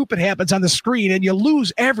fucking stupid happens on the screen and you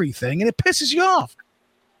lose everything and it pisses you off.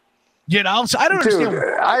 You know, so I don't understand.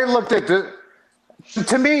 I looked at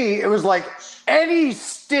to me, it was like any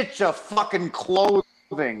stitch of fucking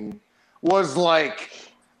clothing was like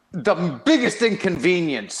the biggest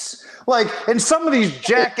inconvenience. Like, and some of these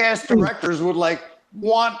jackass directors would like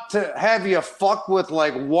want to have you fuck with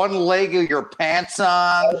like one leg of your pants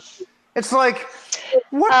on. It's like,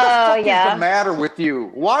 what the fuck is the matter with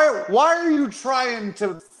you? Why are you trying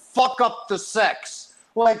to fuck up the sex?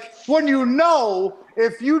 Like, when you know,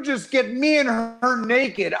 if you just get me and her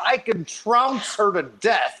naked, I can trounce her to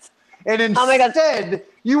death. And instead,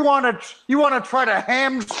 you want to try to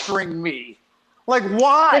hamstring me. Like,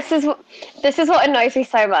 why? This is what annoys me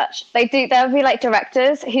so much. There'll be like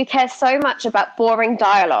directors who care so much about boring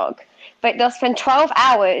dialogue, but they'll spend 12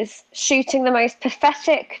 hours shooting the most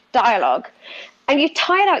pathetic dialogue, and you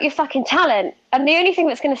tired out your fucking talent, and the only thing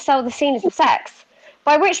that's going to sell the scene is the sex.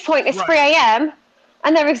 By which point it's 3 a.m.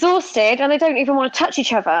 and they're exhausted and they don't even want to touch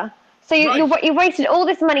each other. So you wasted all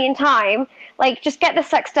this money and time. Like, just get the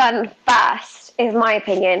sex done fast, is my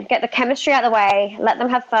opinion. Get the chemistry out of the way, let them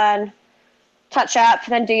have fun, touch up,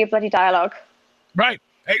 then do your bloody dialogue. Right.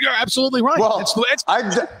 You're absolutely right. Well,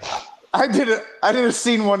 I did a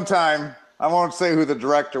scene one time. I won't say who the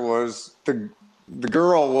director was. The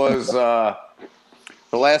girl was, her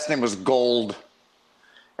last name was Gold.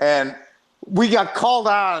 And we got called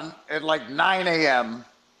on at like 9 a.m.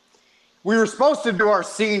 We were supposed to do our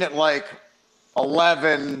scene at like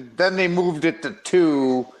 11. Then they moved it to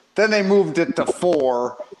 2. Then they moved it to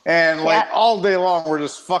 4. And like all day long, we're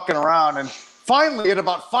just fucking around. And finally, at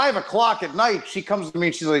about 5 o'clock at night, she comes to me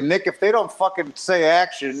and she's like, Nick, if they don't fucking say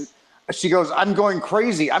action, she goes, I'm going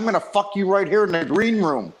crazy. I'm going to fuck you right here in the green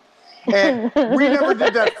room. And we never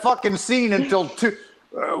did that fucking scene until 2.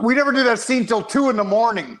 We never did that scene till 2 in the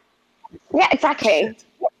morning. Yeah, exactly.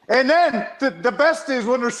 And then the best is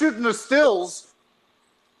when they're shooting the stills.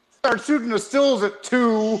 Start shooting the stills at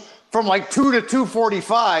 2, from like 2 to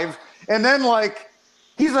 2:45, and then like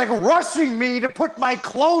he's like rushing me to put my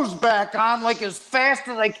clothes back on like as fast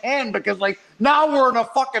as I can because like now we're in a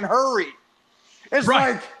fucking hurry. It's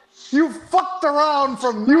like you fucked around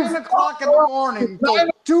from 9 o'clock in the morning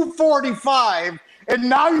till 2:45 and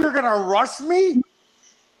now you're going to rush me?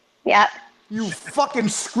 Yeah. You fucking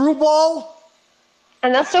screwball.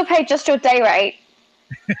 And they'll still pay just your day rate.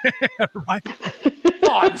 Right.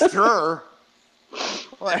 Oh, I'm sure.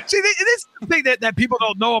 See, it is the thing that people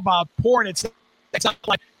don't know about porn. It's not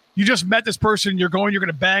like you just met this person, you're going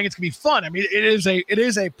to bang, it's gonna be fun. I mean, it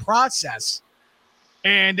is a process,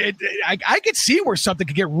 and I could see where something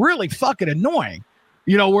could get really fucking annoying.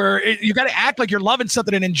 You know, where you got to act like you're loving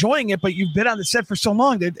something and enjoying it, but you've been on the set for so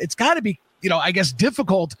long that it's got to be, I guess,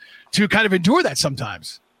 difficult to kind of endure that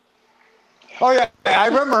sometimes. Oh, yeah. I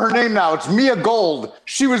remember her name now. It's Mia Gold.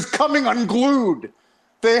 She was coming unglued.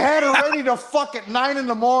 They had her ready to fuck at 9 in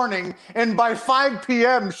the morning, and by 5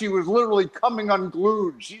 p.m., she was literally coming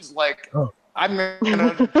unglued. She's like, I'm going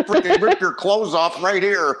to freaking rip your clothes off right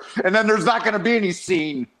here, and then there's not going to be any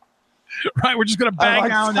scene. Right, we're just going to bang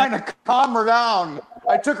down. I'm trying to calm her down.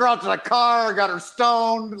 I took her out to the car, got her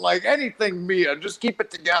stoned, like anything, Mia. Just keep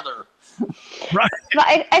it together. Right.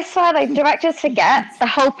 But I swear, like, directors forget the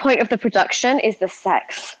whole point of the production is the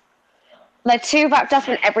sex. They're too wrapped up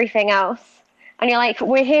in everything else. And you're like,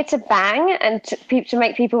 we're here to bang and to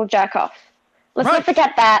make people jerk off. Let's not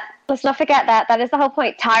forget that. Let's not forget that. That is the whole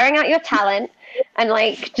point. Tiring out your talent and,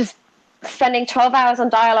 like, just spending 12 hours on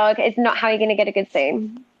dialogue is not how you're going to get a good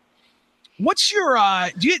scene. What's your,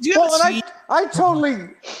 do you have a scene? I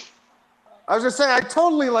was gonna say, I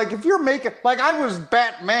totally, like, if you're making, like, I was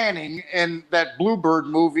Bat Manning in that Bluebird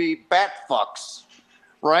movie, Bat Fucks,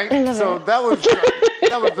 right? So that was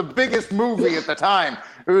the biggest movie at the time.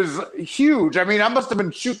 It was huge. I mean, I must have been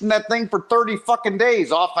shooting that thing for 30 fucking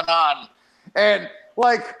days off and on. And,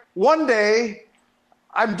 like, one day,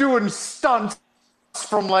 I'm doing stunts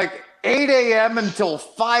from, like, 8 a.m. until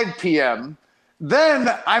 5 p.m., then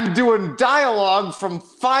I'm doing dialogue from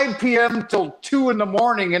 5 p.m. till 2 in the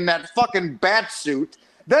morning in that fucking bat suit.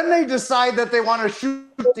 Then they decide that they want to shoot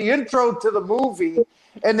the intro to the movie,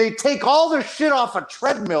 and they take all the shit off a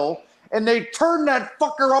treadmill, and they turn that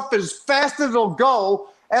fucker up as fast as it'll go,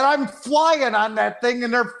 and I'm flying on that thing,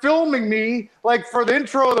 and they're filming me, like, for the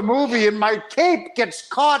intro of the movie, and my cape gets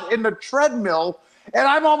caught in the treadmill, and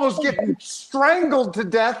I'm almost getting strangled to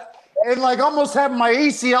death. And, like, almost having my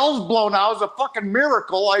ACLs blown out. It was a fucking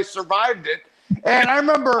miracle I survived it. And I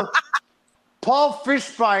remember Paul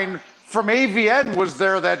Fishbein from AVN was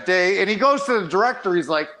there that day, and he goes to the director. He's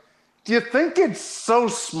like, do you think it's so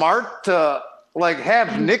smart to, like,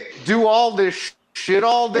 have Nick do all this shit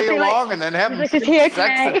all day long and then have him sex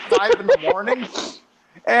at 5 in the morning?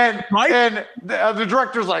 And the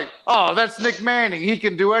director's like, oh, that's Nick Manning. He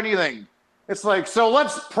can do anything. It's like, so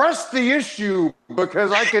let's press the issue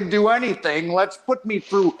because I can do anything. Let's put me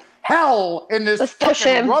through hell in this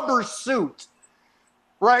fucking rubber suit.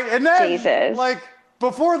 Right? And then, like,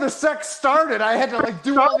 before the sex started, I had to, like,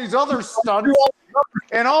 do all these other stunts.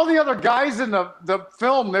 And all the other guys in the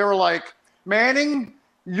film, they were like, Manning,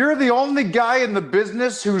 you're the only guy in the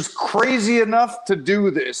business who's crazy enough to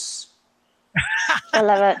do this. I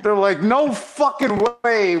love it. They're like, no fucking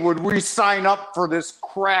way would we sign up for this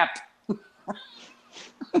crap.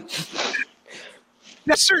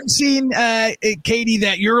 That certain scene, Katy,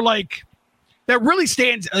 that you're like, that really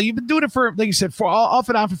stands. You've been doing it for, like you said, for off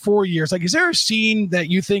and on for 4 years. Like, is there a scene that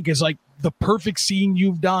you think is like the perfect scene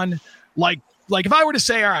you've done? Like if I were to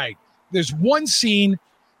say, all right, there's one scene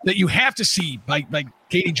that you have to see by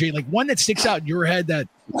Katy Jayne, like one that sticks out in your head, that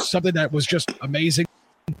something that was just amazing.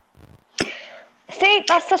 See,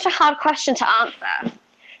 that's such a hard question to answer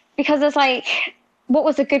because there's like, what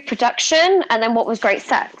was a good production and then what was great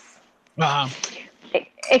sex?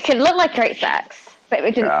 It could look like great sex, but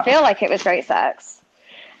it didn't feel like it was great sex.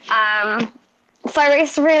 So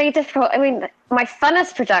it's really difficult. I mean, my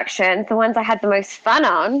funnest production, the ones I had the most fun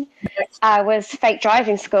on, was Fake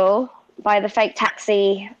Driving School by the Fake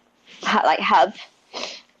Taxi hub.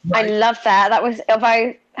 Right. I love that. That was,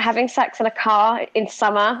 although having sex in a car in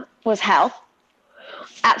summer was hell.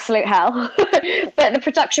 Absolute hell. But the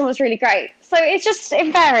production was really great. So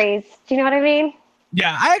it varies. Do you know what I mean?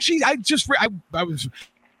 Yeah, I was,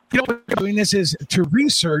 doing this is to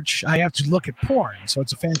research. I have to look at porn. So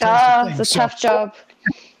it's a fantastic thing. It's a tough job.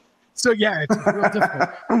 So yeah, it's real difficult.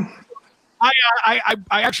 I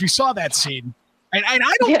actually saw that scene, and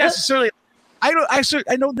I don't necessarily, I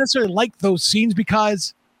don't necessarily like those scenes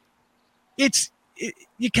because you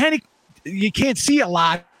can't see a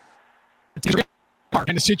lot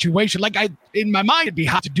in a situation. Like in my mind, it'd be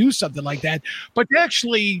hot to do something like that, but to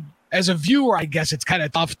actually as a viewer, I guess it's kind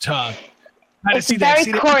of tough to. It's very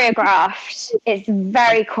choreographed. It's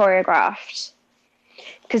very choreographed.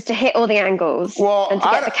 Because to hit all the angles and to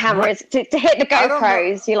get the cameras, to hit the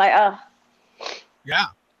GoPros, you're like, oh. Yeah.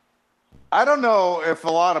 I don't know if a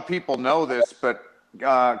lot of people know this, but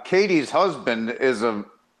Katy's husband is a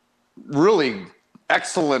really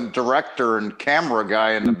excellent director and camera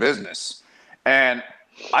guy in the business. And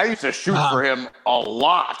I used to shoot for him a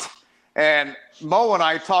lot. And Mo and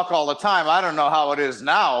I talk all the time. I don't know how it is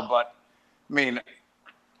now, but I mean,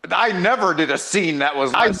 I never did a scene that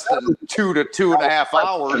was less than 2 to 2.5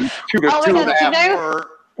 hours. 2 to 2.5 hours.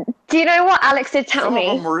 Do you know what Alex did tell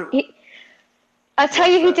me? I'll tell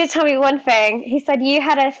you who did tell me one thing. He said you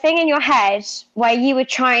had a thing in your head where you would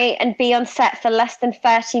try and be on set for less than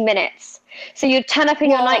 30 minutes. So you'd turn up in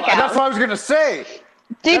your nightgown. That's what I was going to say.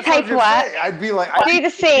 Do paperwork. I'd be like, do the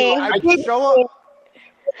scene. I'd show up.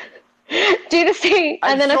 Do the scene.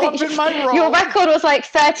 And then I think your record was like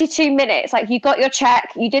 32 minutes. Like you got your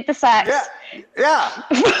check, you did the sex. Yeah.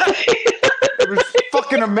 It was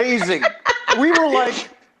fucking amazing. We were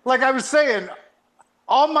like I was saying,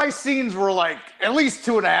 all my scenes were like at least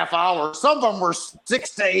 2.5 hours. Some of them were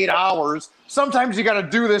 6 to 8 hours. Sometimes you got to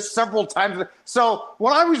do this several times. So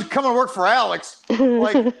when I was coming to work for Alex,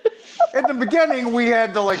 like in the beginning, we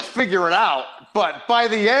had to like figure it out. But by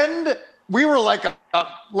the end, we were like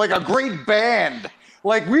a great band.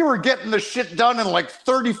 Like we were getting the shit done in like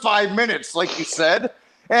 35 minutes, like you said.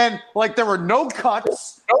 And like there were no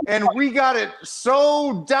cuts, and we got it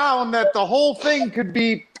so down that the whole thing could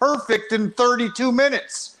be perfect in 32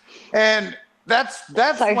 minutes. And that's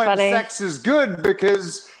so when sex is good,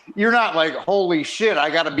 because you're not like, holy shit, I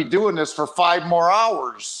got to be doing this for 5 more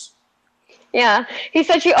hours. Yeah. He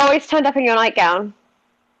said you always turned up in your nightgown.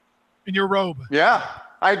 In your robe. Yeah.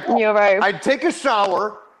 In your robe. I'd take a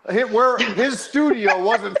shower. Where his studio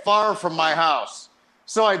wasn't far from my house.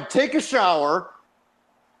 So I'd take a shower,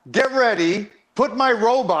 get ready, put my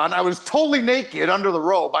robe on. I was totally naked under the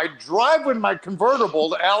robe. I'd drive with my convertible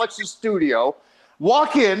to Alex's studio,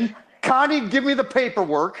 walk in, Connie'd give me the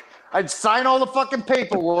paperwork. I'd sign all the fucking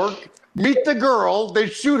paperwork, meet the girl.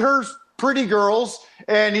 They'd shoot her pretty girls,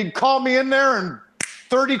 and he'd call me in there, and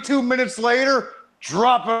 32 minutes later,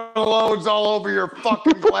 dropping loads all over your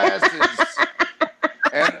fucking glasses.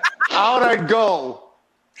 And out I'd go.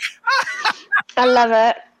 I love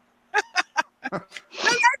it.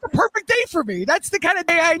 That's the perfect day for me. That's the kind of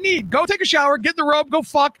day I need. Go take a shower, get in the robe, go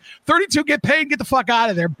fuck. 32, get paid, get the fuck out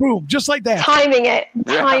of there. Boom, just like that. Timing it.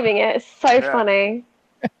 It's so funny.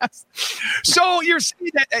 So you're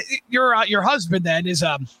saying that your husband then is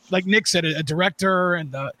like Nick said, a director,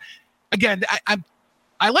 and again,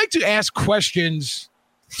 I like to ask questions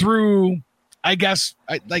through, I guess,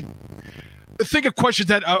 like think of questions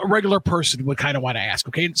that a regular person would kind of want to ask.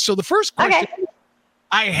 Okay, so the first question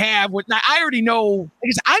I have, I already know,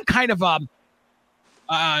 because I'm kind of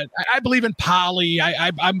I believe in poly.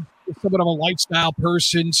 I'm somewhat of a lifestyle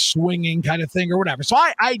person, swinging kind of thing or whatever. So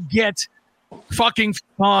I get fucking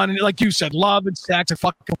fun, like you said, love and sex and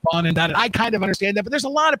fucking fun and that. And I kind of understand that, but there's a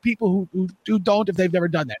lot of people who don't if they've never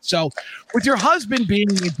done that. So with your husband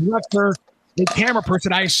being a director, a camera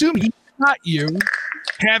person, I assume he taught you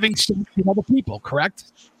having sex with other people,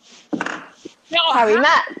 correct? Now, how we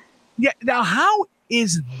met. Yeah. Now, how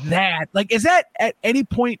is that? Like, is that at any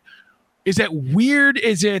point, is that weird?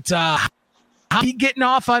 Is it, how he getting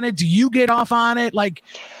off on it? Do you get off on it? Like,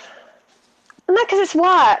 no, because it's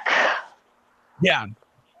work. Yeah.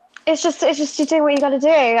 It's just you do what you got to do.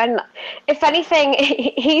 And if anything,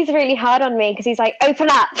 he's really hard on me because he's like, open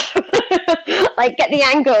up, like get the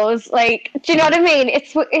angles. Like, do you know what I mean?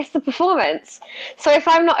 It's the performance. So if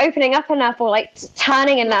I'm not opening up enough or like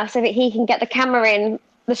turning enough so that he can get the camera in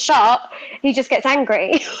the shot, he just gets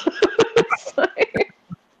angry. So.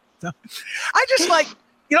 I just like,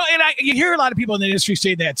 you know, and you hear a lot of people in the industry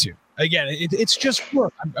say that too. Again, it's just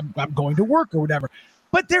work. I'm going to work or whatever.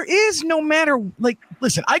 But there is no matter, like,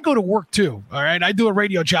 listen, I go to work too. All right. I do a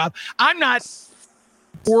radio job. I'm not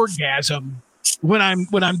orgasm when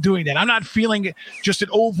I'm doing that. I'm not feeling just an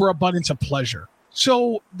overabundance of pleasure.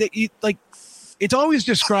 So it's always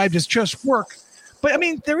described as just work. But I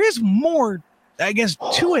mean, there is more, I guess,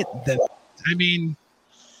 to it than, I mean,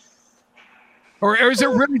 or is it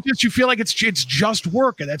really just, you feel like it's just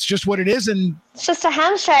work and that's just what it is? And it's just a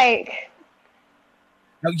handshake.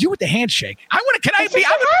 No, you with the handshake.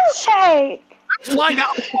 Handshake. I'm flying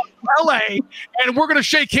out to LA and we're gonna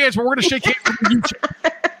shake hands, but we're gonna shake hands with the YouTube.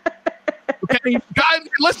 Okay, guys,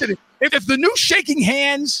 listen. If the new shaking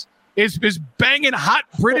hands is banging hot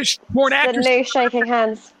British porn actors, the new shaking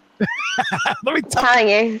hands. Let me tell Telling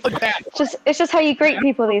you. you that. It's just how you greet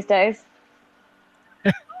people these days.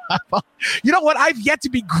 You know what? I've yet to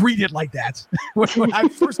be greeted like that. when I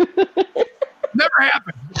first never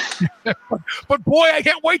happened. But boy, I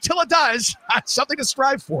can't wait till it does. Something to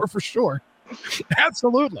strive for sure.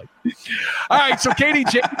 Absolutely. All right, so Katy,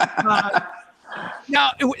 Jayne,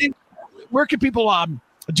 now where can people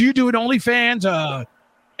do you do an OnlyFans, a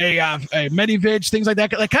ManyVids, things like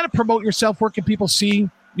that? Like kind of promote yourself. Where can people see,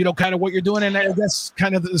 kind of what you're doing, and I guess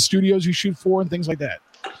kind of the studios you shoot for and things like that?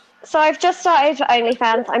 So I've just started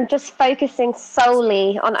OnlyFans. I'm just focusing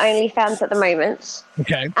solely on OnlyFans at the moment.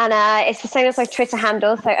 Okay. And it's the same as my Twitter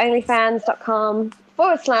handle. So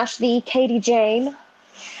onlyfans.com/the Katy Jayne.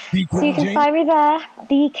 So you can find me there,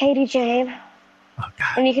 the Katy Jayne. Oh,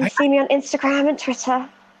 God. And you can see me on Instagram and Twitter.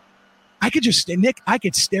 I could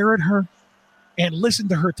stare at her and listen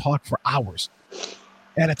to her talk for hours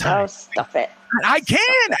at a time. Oh, stop it. I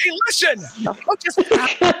can. Hey, listen.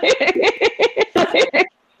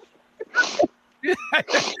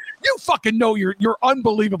 You fucking know you're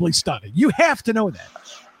unbelievably stunning. You have to know that.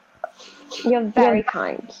 You're very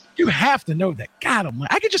kind. You have to know that. God,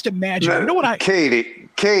 I could just imagine. You know what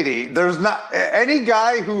Katy, there's not any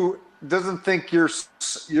guy who doesn't think you're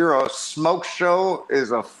a smoke show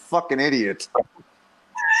is a fucking idiot.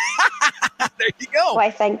 There you go.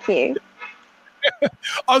 Why, thank you.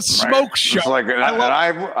 A smoke show. It's like,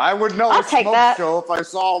 I would know I'll a take smoke that. show if I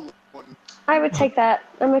saw one. I would take that.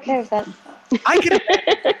 I'm okay with that. I can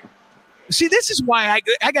see. This is why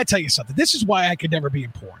I gotta tell you something. This is why I could never be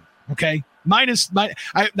in porn. Okay, minus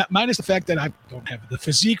the fact that I don't have the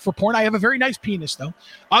physique for porn. I have a very nice penis, though.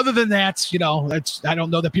 Other than that, I don't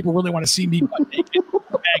know that people really want to see me butt naked.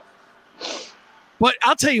 But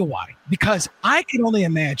I'll tell you why. Because I can only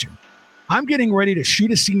imagine. I'm getting ready to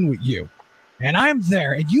shoot a scene with you, and I'm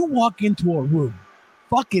there, and you walk into a room,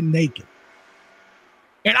 fucking naked.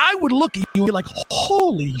 And I would look at you and be like,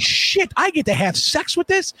 holy shit, I get to have sex with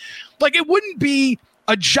this? Like, it wouldn't be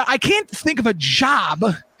a job. I can't think of a job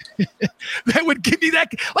that would give me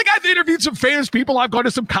that. Like, I've interviewed some famous people. I've gone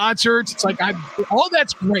to some concerts. It's like, all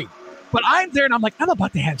that's great. But I'm there and I'm like, I'm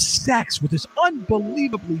about to have sex with this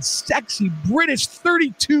unbelievably sexy British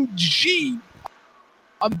 32G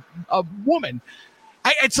a woman.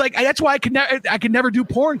 It's like, that's why I could never do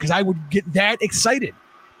porn, because I would get that excited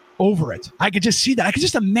over it. I could just see that. I could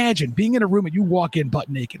just imagine being in a room and you walk in butt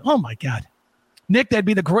naked. Oh my God, Nick, that'd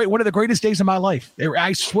be one of the greatest days of my life.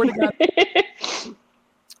 I swear to God.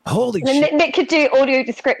 Holy shit. Nick could do audio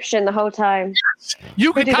description the whole time. Yes.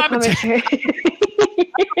 You could commentate.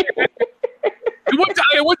 It wouldn't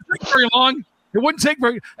take very long. It wouldn't take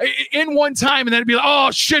very in one time, and then it'd be like,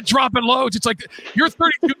 oh shit, dropping loads. It's like your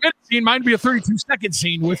 32-minute scene might be a 32-second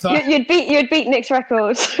scene with. You'd beat Nick's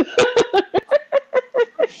records.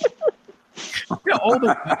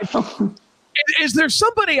 Is there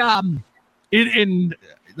somebody in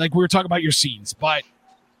like, we were talking about your scenes, but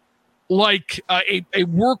like a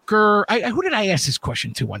worker? Who did I ask this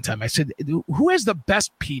question to one time? I said, who has the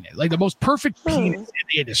best penis, like the most perfect penis in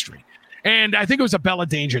the industry? And I think it was a Bella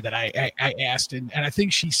Danger that I asked, and I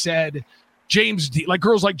think she said James Dean, like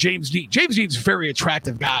girls like James Dean. James Dean's a very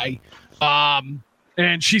attractive guy.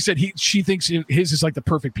 And she said she thinks his is like the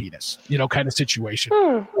perfect penis, kind of situation.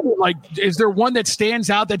 Like, is there one that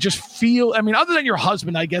stands out that just other than your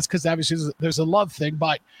husband, I guess, because obviously there's a love thing,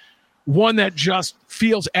 but one that just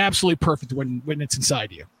feels absolutely perfect when it's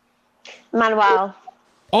inside you? Manuel.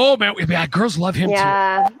 Oh, man. Yeah, girls love him too.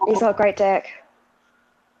 Yeah, he's got a great dick.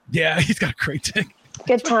 Yeah, he's got a great dick.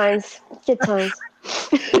 Good times. Good times.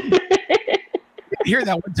 Hear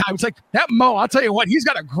that one time. It's like, that Mo, I'll tell you what, he's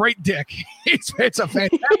got a great dick. It's a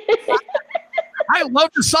fantastic. I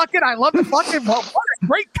love to suck it. I love to fuck it. What a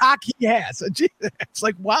great cock he has. It's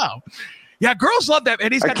like, wow. Yeah, girls love that.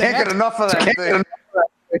 And he's got I can't get enough of that thing.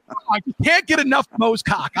 I can't get enough of Mo's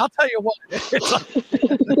cock. I'll tell you what. It's like,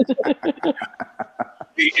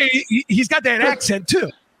 he's got that accent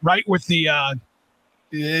too, right? With the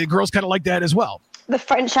girls kind of like that as well. The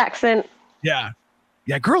French accent. Yeah.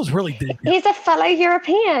 Yeah, girls really dig him. He's a fellow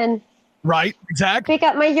European. Right, exactly. Big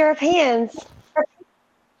up my Europeans.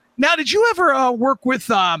 Now, did you ever work with,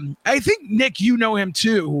 I think, Nick, you know him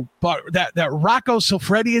too, but that Rocco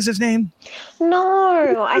Silfredi is his name?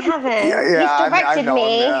 No, I haven't. Yeah, he's directed I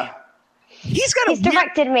me. Him, yeah. He's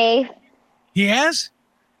directed me. He has?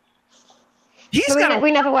 We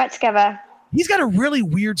never worked together. He's got a really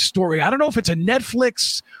weird story. I don't know if it's a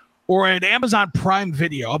Netflix or an Amazon Prime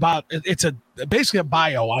video about, it's basically a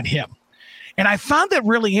bio on him. And I found that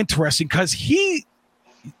really interesting because he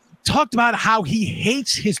talked about how he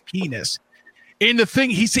hates his penis in the thing,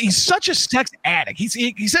 he's such a sex addict.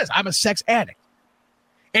 He says, I'm a sex addict.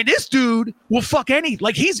 And this dude will fuck any,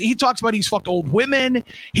 like he talks about he's fucked old women.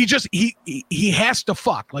 He has to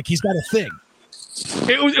fuck. Like he's got a thing.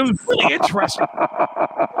 It was really interesting.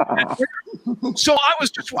 So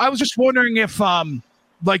I was just wondering if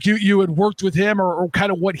like you had worked with him or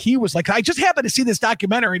kind of what he was like. I just happened to see this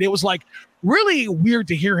documentary and it was like really weird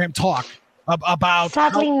to hear him talk about.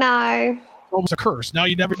 Sadly, no. It was a curse. No,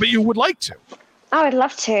 you never, but you would like to. I would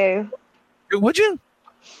love to. Would you?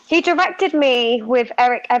 He directed me with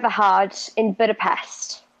Eric Everhard in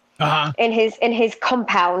Budapest. In his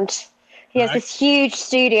compound. He has this huge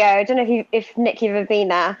studio. I don't know if Nick, you've ever been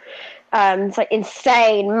there. It's like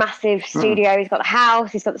insane, massive studio. He's got the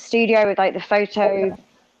house. He's got the studio with like the photo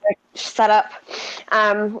setup.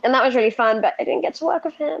 And that was really fun, but I didn't get to work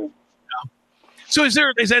with him. No. So is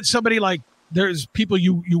that somebody like there's people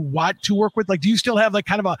you want to work with? Like, do you still have like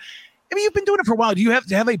kind of a? I mean, you've been doing it for a while. Do you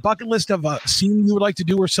have a bucket list of a scene you would like to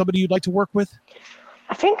do or somebody you'd like to work with?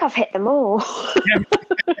 I think I've hit them all.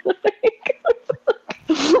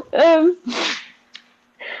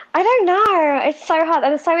 I don't know. It's so hard.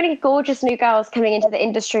 There's so many gorgeous new girls coming into the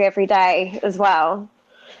industry every day as well.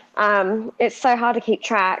 It's so hard to keep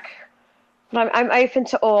track. But I'm open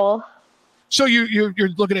to all. So you're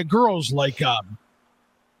looking at girls like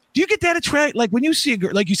do you get that attract like when you see a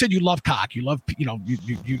girl like you said you love cock, you love you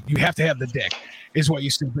have to have the dick is what you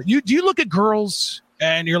said. But do you look at girls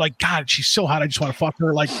and you're like, God, she's so hot, I just want to fuck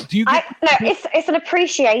her? Like, do you? No, it's an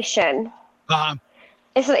appreciation.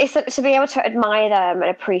 It's to be able to admire them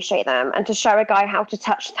and appreciate them and to show a guy how to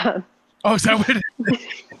touch them. Oh, is that what it is?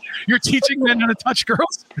 You're teaching men how to touch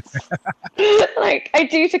girls? Like, I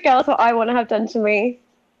do to girls what I want to have done to me.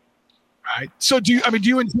 Right. So do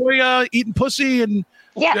you enjoy eating pussy and?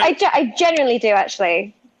 Yeah, I genuinely do,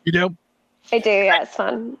 actually. You do? I do, yeah, it's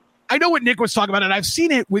fun. I know what Nick was talking about, and I've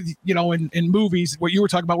seen it with, in movies, what you were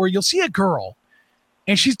talking about, where you'll see a girl,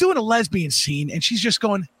 and she's doing a lesbian scene, and she's just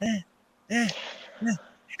going,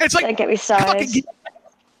 It's like, don't get me started.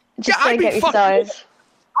 Just don't get me started.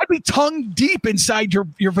 I'd be tongue deep inside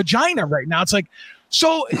your vagina right now. It's like,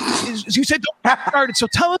 so you said don't get started, so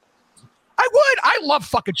tell us. I would. I love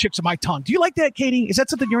fucking chicks on my tongue. Do you like that, Katy? Is that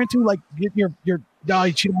something you're into? Like, you're no,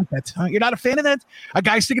 you don't like that tongue. You're not a fan of that? A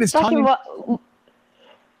guy sticking his tongue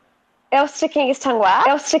in? Sticking his tongue where?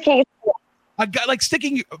 A guy, like,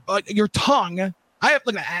 sticking your tongue. I have,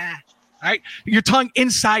 look at that. All right? Your tongue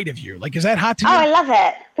inside of you. Like, is that hot to you? Oh, I love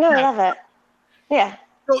it. No, I love it. Yeah.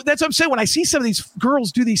 So that's what I'm saying. When I see some of these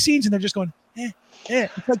girls do these scenes and they're just going, it's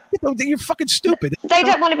like, you're fucking stupid. They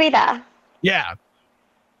don't want to be there. Yeah.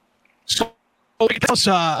 So tell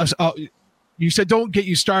us, you said don't get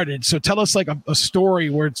you started. So tell us like a story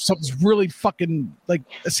where something's really fucking like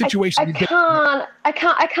a situation. I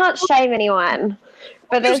can't shame anyone,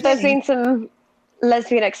 but there's been some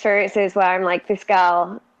lesbian experiences where I'm like, this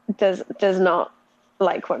girl does not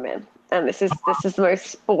like women, and this is the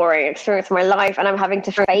most boring experience of my life, and I'm having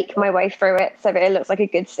to fake my way through it so that it looks like a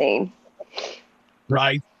good scene.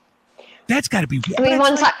 Right. That's got to be. I mean,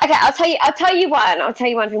 one time. Okay, I'll tell you one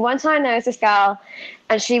thing. One time there was this girl,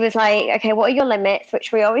 and she was like, "Okay, what are your limits?"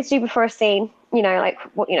 Which we always do before a scene. Like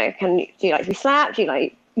what? Do you like to be slapped? Do you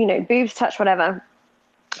like boobs touch, whatever?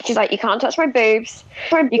 She's like, "You can't touch my boobs.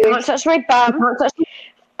 You can't touch my bum.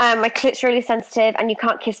 My clit's really sensitive, and you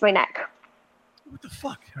can't kiss my neck." What the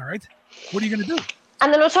fuck? All right. What are you gonna do?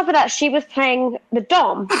 And then on top of that, she was playing the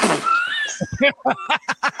dom.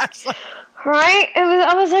 Right?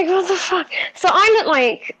 I was like, what the fuck? So I look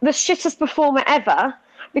like the shittest performer ever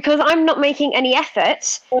because I'm not making any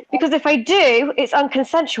effort. Because if I do, it's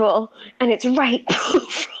unconsensual and it's rape.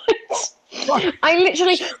 I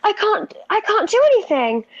can't do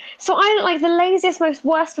anything. So I look like the laziest, most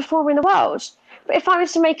worst performer in the world. But if I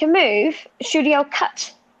was to make a move, she'd yell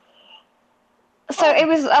cut. So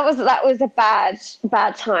that was a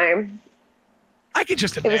bad time. I could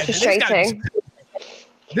just imagine. It was frustrating.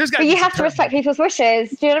 But you have to respect people's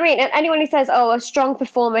wishes. Do you know what I mean? And anyone who says, "Oh, a strong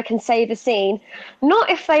performer can save a scene," not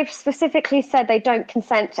if they've specifically said they don't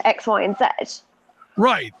consent to X, Y, and Z.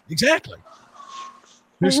 Right. Exactly.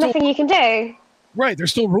 There's nothing you can do. Right.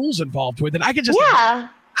 There's still rules involved with it. I can just imagine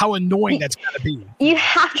how annoying that's got to be. You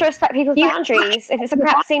have to respect people's boundaries. If it's a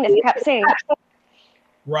crap scene, it's a crap scene.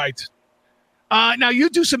 Right. Now you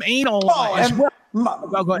do some anal as well.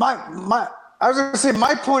 I was going to say,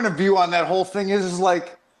 my point of view on that whole thing is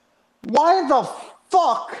like, why the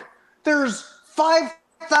fuck? There's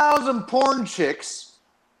 5,000 porn chicks.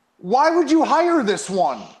 Why would you hire this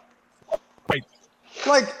one? Right.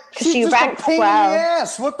 Like, she's just a pain in the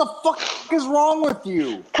ass. What the fuck is wrong with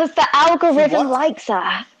you? Because the algorithm likes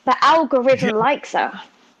her. The algorithm likes her.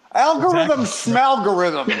 Algorithm,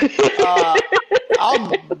 smalgorithm.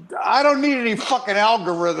 I don't need any fucking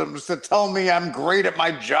algorithms to tell me I'm great at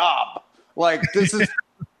my job. Like, this is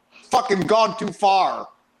fucking gone too far.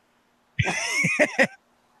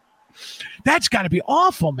 That's got to be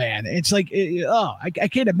awful, man. It's like, I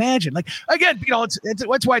can't imagine. Like, again,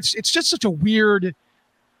 that's why it's just such a weird.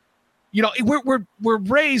 We're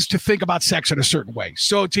raised to think about sex in a certain way.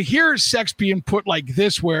 So to hear sex being put like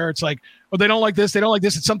this, where it's like, well, they don't like this,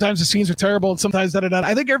 and sometimes the scenes are terrible, and sometimes da-da-da.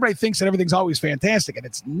 I think everybody thinks that everything's always fantastic, and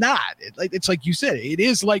it's not. It's like you said, it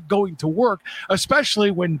is like going to work,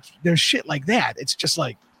 especially when there's shit like that. It's just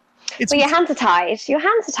like, well, your hands are tied. Your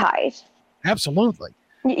hands are tied. Absolutely.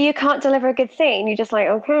 You can't deliver a good scene. You're just like,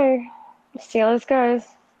 okay, let's see how this goes.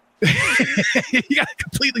 You got to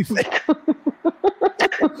completely flip.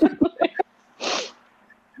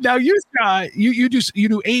 Now you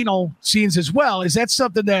do anal scenes as well. Is that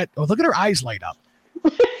something that? Oh, look at her eyes light up.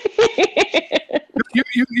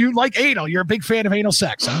 you like anal? You're a big fan of anal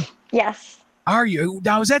sex, huh? Yes. Are you?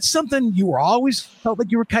 Now, is that something you were always felt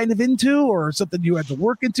like you were kind of into, or something you had to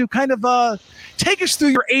work into? Kind of take us through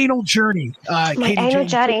your anal journey, my Katy, anal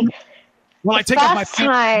journey. Well, I take off my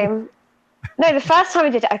pants. No, the first time I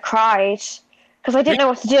did it, I cried because I didn't know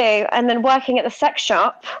what to do. And then working at the sex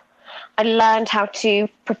shop, I learned how to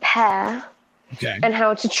prepare and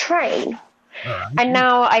how to train. Right. And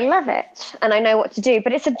now I love it and I know what to do.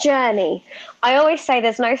 But it's a journey. I always say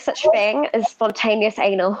there's no such thing as spontaneous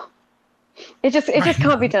anal. It just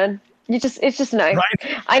can't be done. It's just no.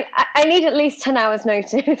 Right. I need at least 10 hours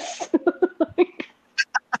notice.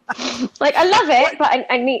 Like I love it, but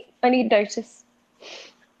I need notice.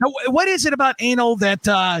 Now, what is it about anal that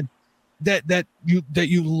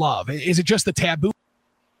you love? Is it just the taboo?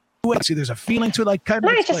 See, there's a feeling to it, like kind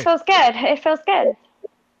of. No, it just feels good. It feels good.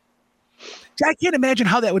 I can't imagine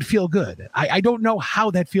how that would feel good. I don't know how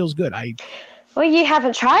that feels good. Well, you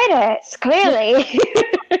haven't tried it, clearly.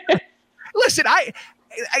 Listen, I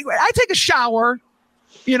take a shower,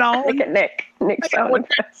 Look at Nick. Nick's so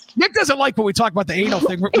impressed. Nick doesn't like when we talk about the anal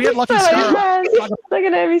thing. We had Lucky Star. Look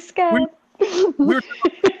at him, he's scared. We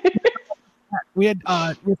were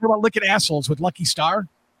talking about licking assholes with Lucky Star.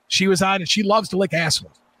 She was on, and she loves to lick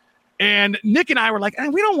assholes. And Nick and I were like,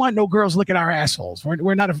 we don't want no girls licking our assholes.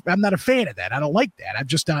 I'm not a fan of that. I don't like that. I'm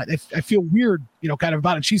just not. I feel weird, kind of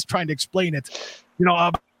about it. She's trying to explain it,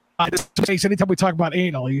 anytime we talk about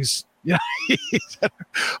anal, he's. But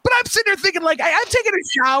I'm sitting there thinking, like, I'm taking a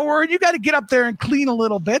shower, and you got to get up there and clean a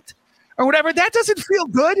little bit, or whatever. That doesn't feel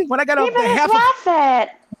good when I got up there. It's worth it.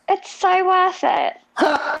 It's so worth it.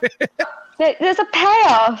 There's a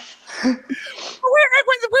payoff.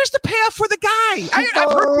 Where's the payoff for the guy?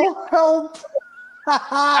 Help!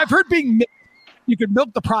 I've heard you can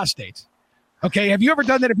milk the prostate. Okay, have you ever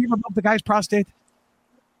done that? Have you ever milked the guy's prostate?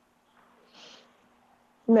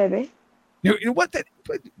 Maybe.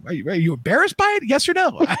 Are you embarrassed by it? Yes or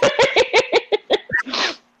no?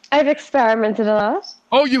 I've experimented a lot.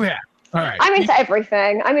 Oh, you have. All right. I'm into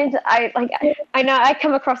everything. I know I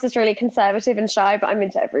come across as really conservative and shy, but I'm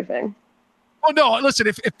into everything. Oh no! Listen,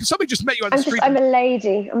 if somebody just met you on the street, I'm a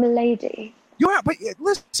lady. You are, but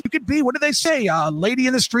listen, you could be. What do they say? A lady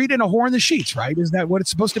in the street and a whore in the sheets, right? Is that what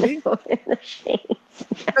it's supposed to be? In the sheets.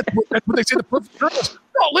 That's what they say. The perfect girls.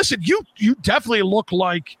 No, listen, you definitely look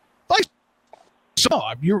like.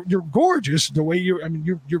 You're gorgeous the way you're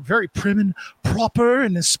very prim and proper,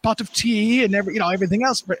 and a spot of tea and everything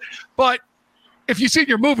else. But if you see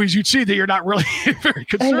your movies, you'd see that you're not really very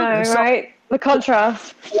conservative. I know, right? The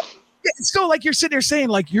contrast. So like you're sitting there saying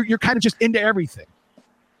like you're kind of just into everything,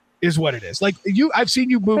 is what it is. Like I've seen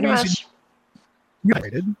you movies. You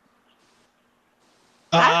rated.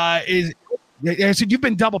 I said you've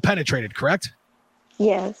been double penetrated, correct?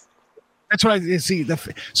 Yes. That's what I see.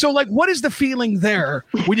 So, like, what is the feeling there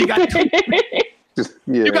when you got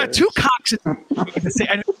you got two cocks?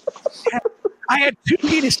 I had two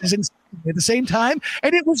penises at the same time,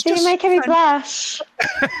 and it was just. You're making me blush.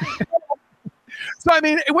 So, I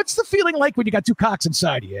mean, what's the feeling like when you got two cocks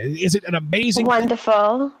inside you? Is it an amazing?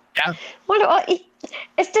 Wonderful. Yeah. Wonderful.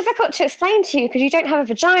 It's difficult to explain to you because you don't have a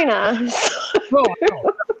vagina. No.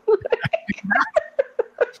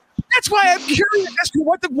 That's why I'm curious as to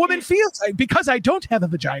what the woman feels like. Because I don't have a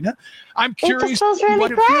vagina, I'm curious. It just feels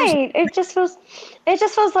really great. It just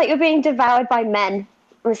feels like you're being devoured by men.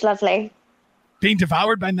 It's lovely. Being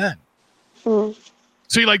devoured by men. Mm.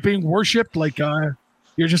 So you like being worshipped? Like you're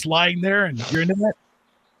just lying there and you're into that?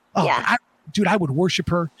 Oh, yeah. Dude, I would worship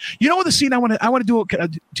her. You know what the scene I want to do?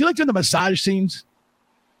 Do you like doing the massage scenes?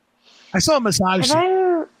 I saw a massage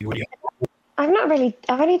scene. I've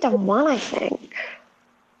only done one, I think.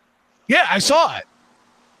 Yeah, I saw it.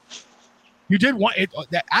 You did want it.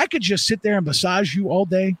 That I could just sit there and massage you all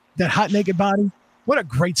day. That hot naked body. What a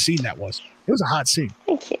great scene that was. It was a hot scene.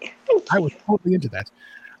 Thank you. I was totally into that.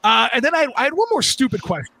 And then I had one more stupid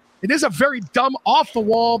question. It is a very dumb, off the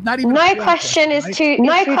wall, not even. No question is too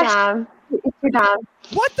dumb.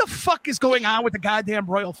 What the fuck is going on with the goddamn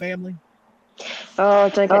royal family? Oh,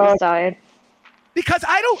 don't get me started. Because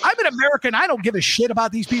I'm an American. I don't give a shit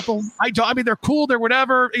about these people. I mean, they're cool. They're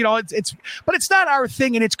whatever. You know, but it's not our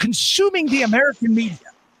thing, and it's consuming the American media.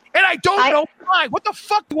 And I don't know why. What the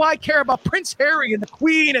fuck do I care about Prince Harry and the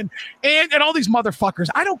Queen and all these motherfuckers?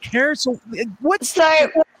 I don't care. So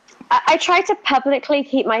I try to publicly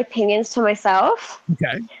keep my opinions to myself.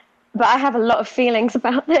 Okay. But I have a lot of feelings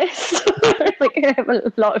about this. Like, I have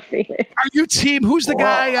a lot of feelings. Are you team? Who's the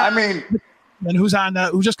guy? I mean, and who's on?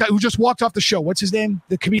 Who just walked off the show? What's his name?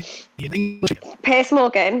 The comedian. Piers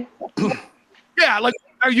Morgan. Yeah, like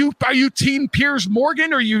are you team Piers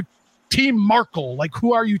Morgan or are you team Markle? Like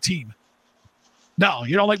who are you team? No,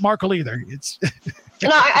 you don't like Markle either. It's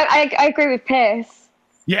No, I agree with Piers.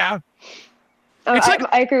 Yeah.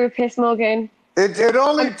 I agree with Piers Morgan. It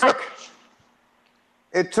only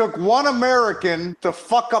took one American to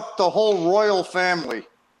fuck up the whole royal family.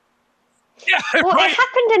 Yeah, well, right. It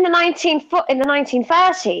happened in the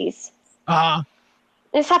 1930s.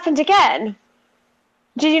 This happened again.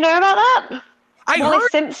 Did you know about that? I Wally heard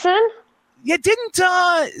Simpson. Yeah, didn't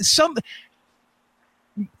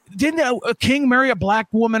a king marry a black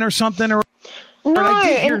woman or something? Or no,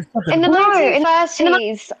 in the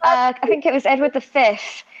 1930s, I think it was Edward V.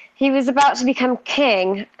 He was about to become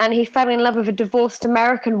king, and he fell in love with a divorced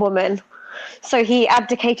American woman. So he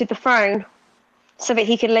abdicated the throne so that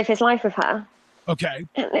he could live his life with her. Okay.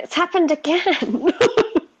 And it's happened again.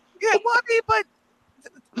 Yeah, well, I mean, but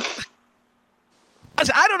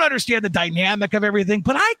I don't understand the dynamic of everything,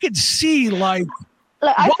 but I could see, like...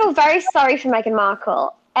 Look, I feel very sorry for Meghan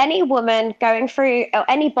Markle. Any woman going through, or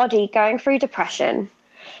anybody going through depression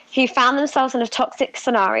who found themselves in a toxic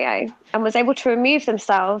scenario and was able to remove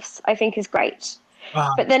themselves, I think is great.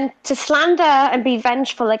 But then to slander and be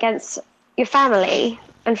vengeful against your family,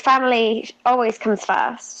 and family always comes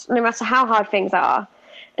first, no matter how hard things are,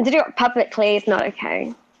 and to do it publicly is not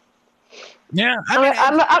okay. Yeah,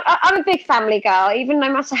 I'm a big family girl. Even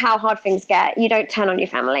no matter how hard things get, you don't turn on your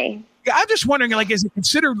family. Yeah, I'm just wondering, like, is it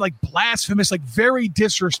considered like blasphemous, like very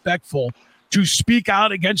disrespectful to speak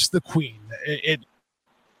out against the Queen?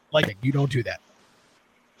 Like you don't do that.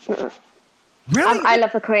 Really? I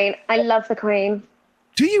love the Queen. I love the Queen.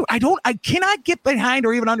 Do you? I cannot get behind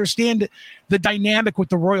or even understand the dynamic with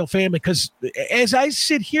the royal family, because as I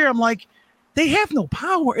sit here, I'm like, they have no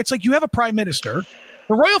power. It's like you have a prime minister.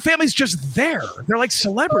 The royal family's just there. They're like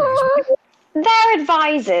celebrities. They're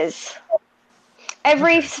advisors.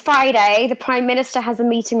 Every Friday, the prime minister has a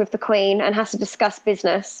meeting with the Queen and has to discuss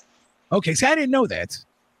business. Okay, see, I didn't know that.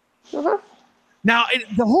 Uh-huh. Now,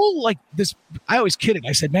 the whole, like, this, I was kidding.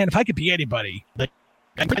 I said, man, if I could be anybody, like,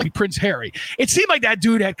 I could be Prince Harry. It seemed like that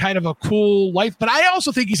dude had kind of a cool life, but I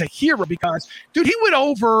also think he's a hero because, dude, he went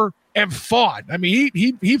over and fought. I mean,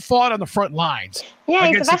 he fought on the front lines. Yeah,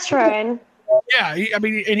 he's a veteran. Yeah,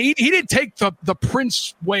 he didn't take the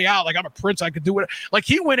prince way out. Like, I'm a prince, I could do it. Like,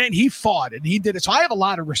 he went in, he fought, and he did it. So I have a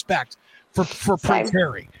lot of respect for Prince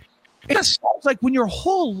Harry. It just sounds like when your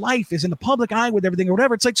whole life is in the public eye with everything or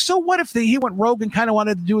whatever, it's like, so what if he went rogue and kind of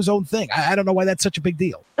wanted to do his own thing? I don't know why that's such a big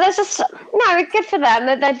deal. There's just, no, it's good for them.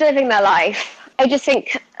 They're living their life. I just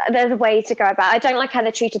think there's a way to go about it. I don't like how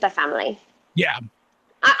they treated their family. Yeah.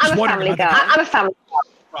 I'm a family girl. I'm a family girl.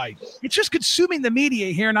 Right. It's just consuming the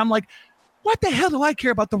media here, and I'm like, what the hell do I care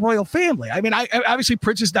about the royal family? I mean, I obviously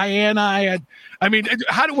Princess Diana.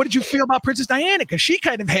 What did you feel about Princess Diana? Because she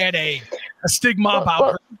kind of had a stigma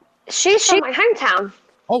about her. She's from my hometown.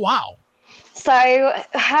 Oh, wow. So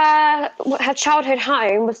her childhood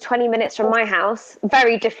home was 20 minutes from my house.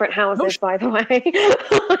 Very different houses, by the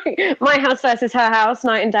way. My house versus her house,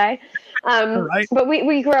 night and day. Right. But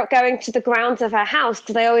we grew up going to the grounds of her house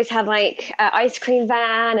because they always had like an ice cream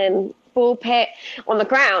van and ball pit on the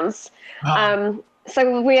grounds.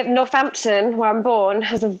 So we have Northampton, where I'm born,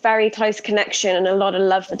 has a very close connection and a lot of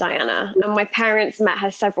love for Diana. And my parents met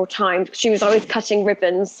her several times. She was always cutting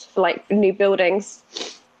ribbons for like new buildings.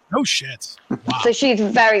 Oh shit! Wow. So she's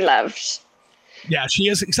very loved. Yeah, she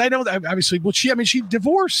is. Because I know that obviously. Well, she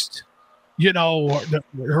divorced,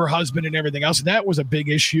 her husband and everything else, and that was a big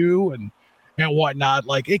issue and whatnot.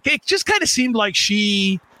 Like it just kind of seemed like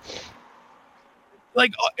she.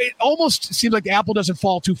 Like it almost seems like the apple doesn't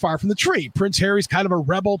fall too far from the tree. Prince Harry's kind of a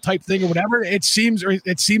rebel type thing or whatever. It seems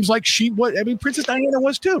like she was. I mean, Princess Diana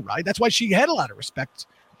was too, right? That's why she had a lot of respect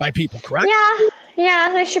by people, correct?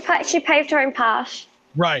 Yeah. She paved her own path.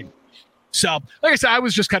 Right. So, like I said, I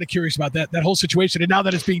was just kind of curious about that whole situation, and now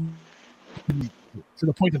that it's being to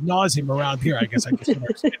the point of nauseam around here, I guess I just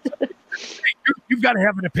understand. You've got to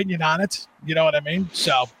have an opinion on it. You know what I mean?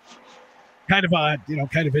 So, kind of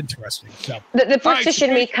interesting. So the British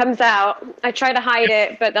in me comes out. I try to hide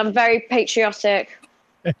it, but I'm very patriotic.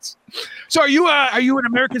 So, are you an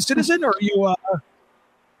American citizen, or are you?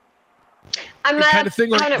 I'm a kind of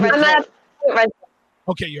thing.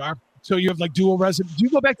 Okay, you are. So you have like dual resident. Do you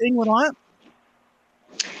go back to England a lot?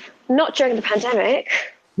 Not during the pandemic.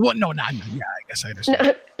 Well, no, not. Yeah, I guess I understand.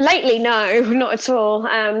 No, lately, no, not at all.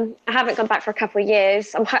 I haven't gone back for a couple of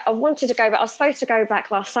years. I wanted to go, but I was supposed to go back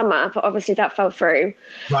last summer, but obviously that fell through.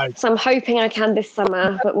 Right. So I'm hoping I can this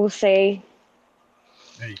summer, but we'll see.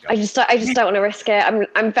 There you go. I just don't want to risk it.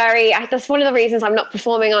 That's one of the reasons I'm not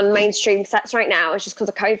performing on mainstream sets right now. It's just because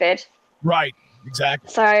of COVID. Right. Exactly.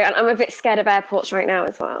 So I'm a bit scared of airports right now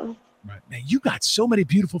as well. Right. Man, you got so many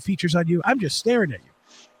beautiful features on you. I'm just staring at you.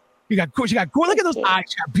 You got look at those eyes.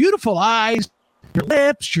 You got beautiful eyes. Your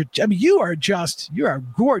lips. You're a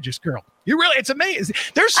gorgeous girl. You really, it's amazing.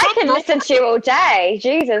 I can listen to you all day.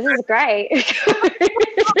 Jesus, this is great.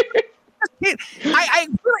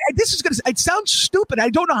 This is it sounds stupid. I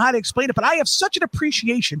don't know how to explain it, but I have such an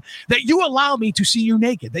appreciation that you allow me to see you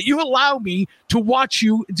naked, that you allow me to watch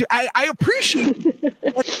you. I appreciate it.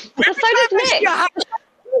 Well, so does Nick.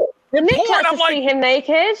 Nick likes to see him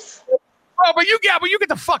naked. Oh, but you get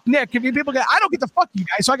to fuck Nick. I don't get to fuck you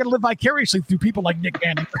guys, so I got to live vicariously through people like Nick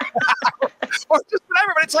Manning. Or just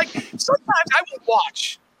whatever. But it's like sometimes I will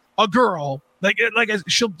watch a girl like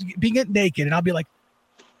she'll be getting naked, and I'll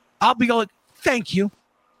be going, thank you.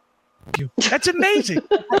 That's amazing.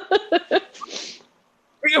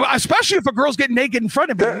 Especially if a girl's getting naked in front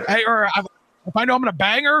of me, or if I know I'm going to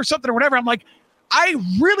bang her or something or whatever. I'm like, I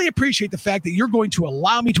really appreciate the fact that you're going to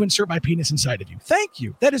allow me to insert my penis inside of you. Thank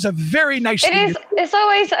you. That is a very nice thing. It is. It's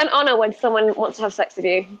always an honor when someone wants to have sex with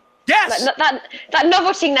you. Yes. That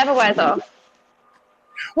novelty never wears off.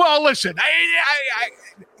 Well, listen,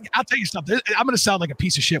 I'll tell you something. I'm going to sound like a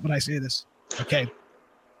piece of shit when I say this. Okay.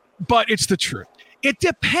 But it's the truth. It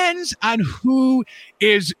depends on who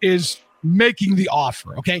is making the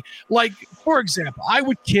offer. Okay. Like, for example, I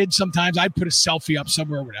would kid sometimes. I'd put a selfie up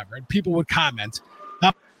somewhere or whatever, and people would comment,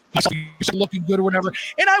 you're looking good or whatever.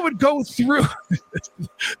 And I would go through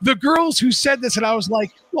the girls who said this, and I was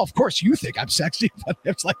like, well, of course you think I'm sexy, but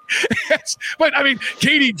it's like, but I mean,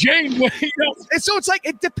 Katy, Jayne, so it's like,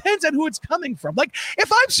 it depends on who it's coming from. Like,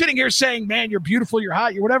 if I'm sitting here saying, man, you're beautiful, you're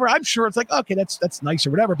hot, you're whatever, I'm sure it's like, okay, that's nice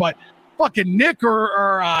or whatever. But fucking Nick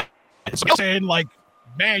or saying like,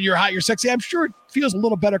 man, you're hot, you're sexy, I'm sure it feels a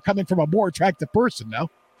little better coming from a more attractive person, no?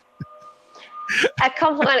 A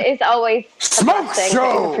compliment is always Smoke thing show.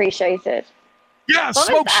 that is appreciated. Yeah,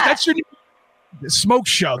 smoke. That's your smoke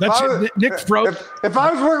show. That's Nick Frost. If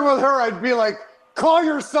I was working with her, I'd be like, call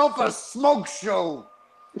yourself a smoke show.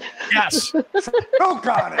 Yes. Choke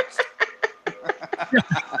on it.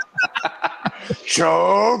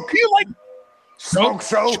 Choke. Do you like smoke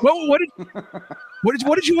show? What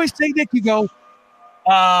did you always say, Nick? You go,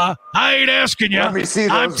 I ain't asking you. Let me see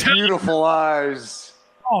those beautiful eyes.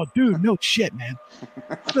 Oh, dude, no shit, man.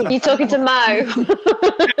 You talking to Mo?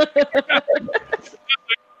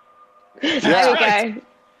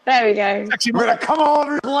 There we go. I'm gonna come all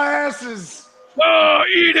over glasses. Oh,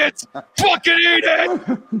 eat it! Fucking eat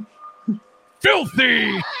it!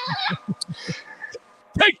 Filthy!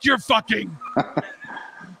 Take your fucking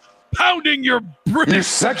pounding your British. You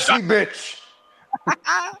sexy bitch.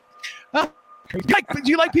 Do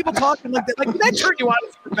you like people talking like that? Like, did that turn you on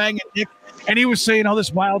if you were banging Nick and he was saying all this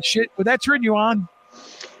wild shit? Would that turn you on?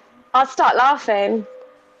 I'd start laughing.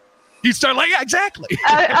 You'd start like, yeah, exactly.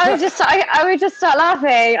 I would just start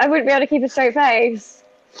laughing. I wouldn't be able to keep a straight face.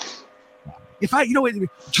 If I,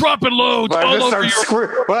 dropping loads all over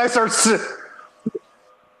your... When I start...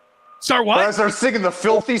 Start what? When I start singing the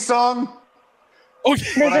filthy song... Oh,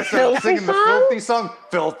 when I start singing the filthy song,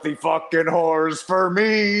 filthy fucking whores for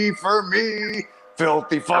me,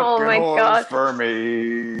 filthy fucking whores for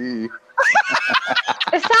me.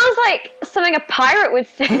 It sounds like something a pirate would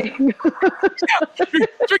sing. You're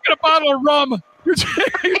drinking a bottle of rum. You're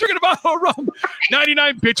drinking a bottle of rum.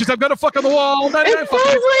 99 bitches, I've got a fuck on the wall. It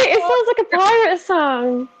sounds like a pirate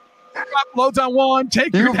song. Drop loads on one,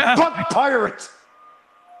 take you her down. butt pirate.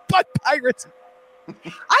 Butt pirate.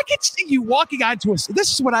 I could see you walking onto this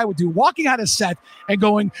is what I would do, walking on a set and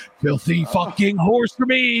going, filthy fucking horse for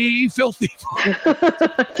me, filthy.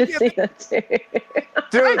 Just see that too.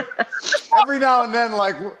 Dude, every now and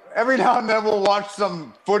then we'll watch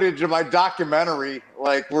some footage of my documentary,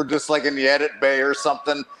 like we're just like in the edit bay or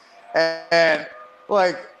something. And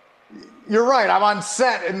like, you're right, I'm on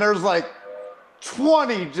set and there's like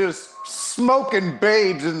 20 just smoking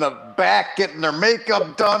babes in the back getting their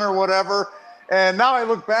makeup done or whatever. And now I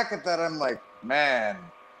look back at that, I'm like, man,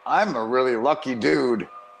 I'm a really lucky dude.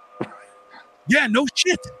 Yeah, no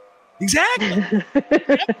shit. Exactly.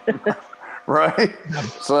 Right?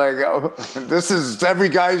 It's like, this is every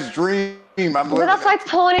guy's dream. But that's why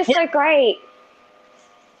porn is so great.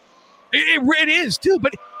 It is too,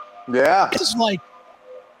 but yeah, it's like,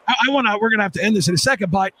 we're going to have to end this in a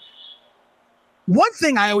second, but one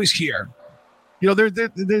thing I always hear, there's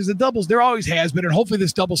the doubles, there always has been, and hopefully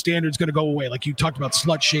this double standard is going to go away. Like you talked about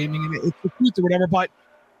slut shaming and it's the truth or whatever. But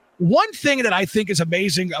one thing that I think is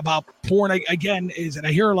amazing about porn, again, is, and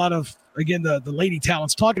I hear a lot of, again, the lady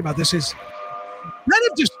talents talking about this, is kind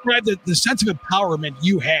of describe the sense of empowerment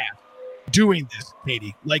you have doing this,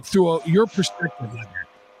 Katy, like through your perspective on it.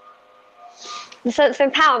 The sense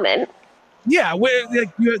of empowerment? Yeah,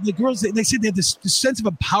 the girls, they said they have this sense of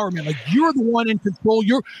empowerment. Like you're the one in control.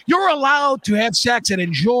 You're allowed to have sex and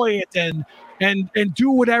enjoy it and do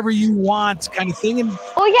whatever you want, kind of thing. And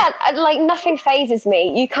yeah, like nothing phases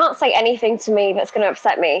me. You can't say anything to me that's going to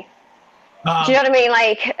upset me. Do you know what I mean?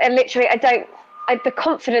 Like literally, the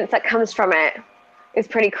confidence that comes from it is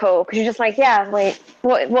pretty cool because you're just like, yeah, like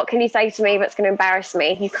what can you say to me that's going to embarrass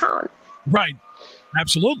me? You can't. Right.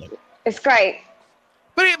 Absolutely. It's great.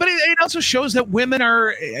 But it also shows that women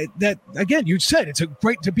are, that, again, you said, it's a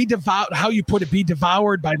great to be devoured, how you put it, be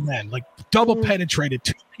devoured by men, like double penetrated.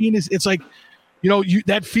 Penis, it's like,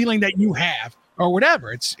 that feeling that you have or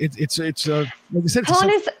whatever. It's like I said,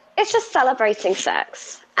 it's just celebrating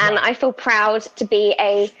sex. And right. I feel proud to be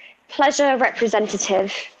a pleasure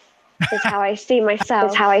representative is how I see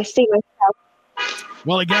myself.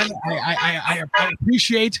 Well, again, I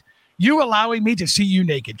appreciate you allowing me to see you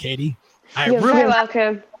naked, Katy. You're very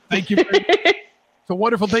welcome. Thank you. It's a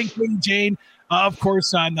wonderful thing, Jayne. Of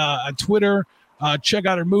course, on Twitter, check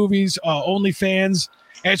out her movies, OnlyFans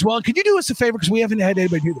as well. Could you do us a favor, because we haven't had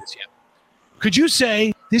anybody do this yet? Could you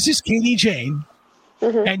say, this is Katy Jayne,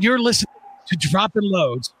 and you're listening to Dropping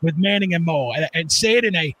Loads with Manning and Mo, and say it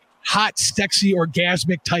in a hot, sexy,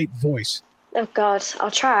 orgasmic type voice? Oh, God,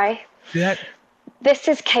 I'll try. Do that? This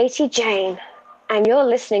is Katy Jayne, and you're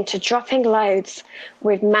listening to Dropping Loads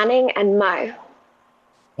with Manning and Mo.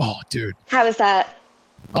 Oh, dude. How was that?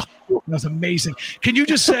 Oh, that was amazing. Can you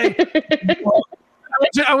just say,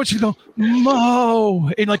 I want you to go,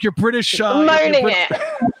 Mo, in like your British... Moaning it.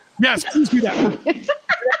 Yes, please do that.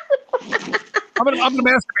 I'm gonna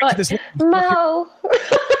masturbate to this. Mo.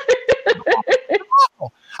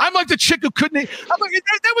 I'm like the chick who couldn't eat. I'm like,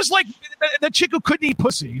 that was like the chick who couldn't eat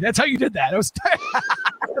pussy. That's how you did that. It was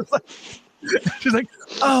like, she's like,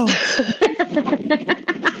 oh.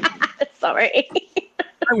 Sorry.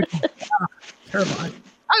 Terrible.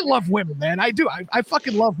 I love women, man. I do. I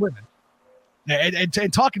fucking love women.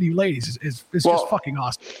 And talking to you ladies is just fucking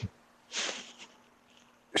awesome.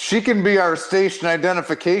 She can be our station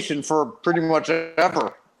identification for pretty much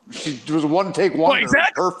ever. She was a one-take wonder. Oh,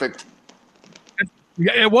 exactly. Perfect.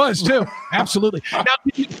 Yeah, it was too. Absolutely. Now,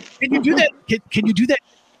 can you do that? Can you do that,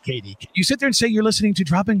 Katy? Can you sit there and say you're listening to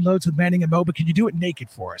Dropping Loads with Manning and Mo, but can you do it naked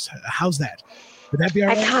for us? How's that? Would that be all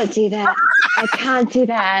right? I can't do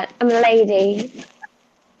that. I'm a lady.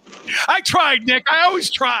 I tried, Nick. I always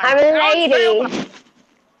try. I'm a lady.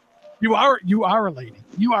 You are a lady.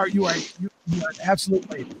 You are an absolute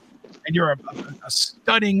lady, and you're a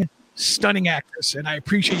stunning actress. And I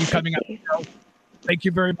appreciate you coming on the show. Thank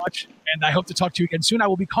you very much, and I hope to talk to you again soon. I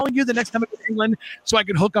will be calling you the next time I'm in England, so I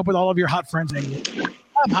can hook up with all of your hot friends in England.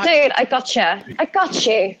 Dude, I got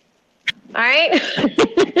you. All right,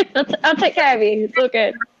 I'll take care of you. It's all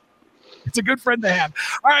good. It's a good friend to have.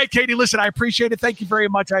 All right, Katy, listen, I appreciate it. Thank you very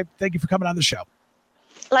much. I thank you for coming on the show.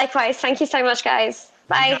 Likewise. Thank you so much, guys.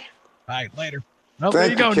 Bye. Bye. Later. Well,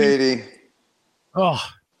 thank you, Katy. Oh,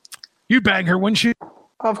 you bang her, wouldn't you?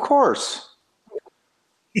 Of course.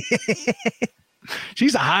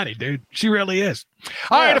 She's a hottie, dude. She really is.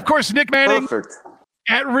 All right, of course, Nick Manning. Perfect.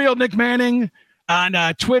 At Real Nick Manning on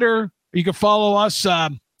Twitter. You can follow us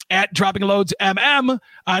at Dropping Loads MM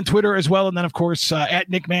on Twitter as well. And then, of course, at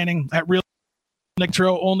Nick Manning, at Real Nick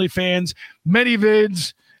Tro, OnlyFans, many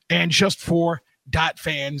vids, and Just For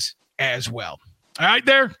 .fans as well. All right,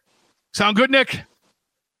 there. Sound good, Nick?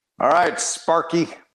 All right, Sparky.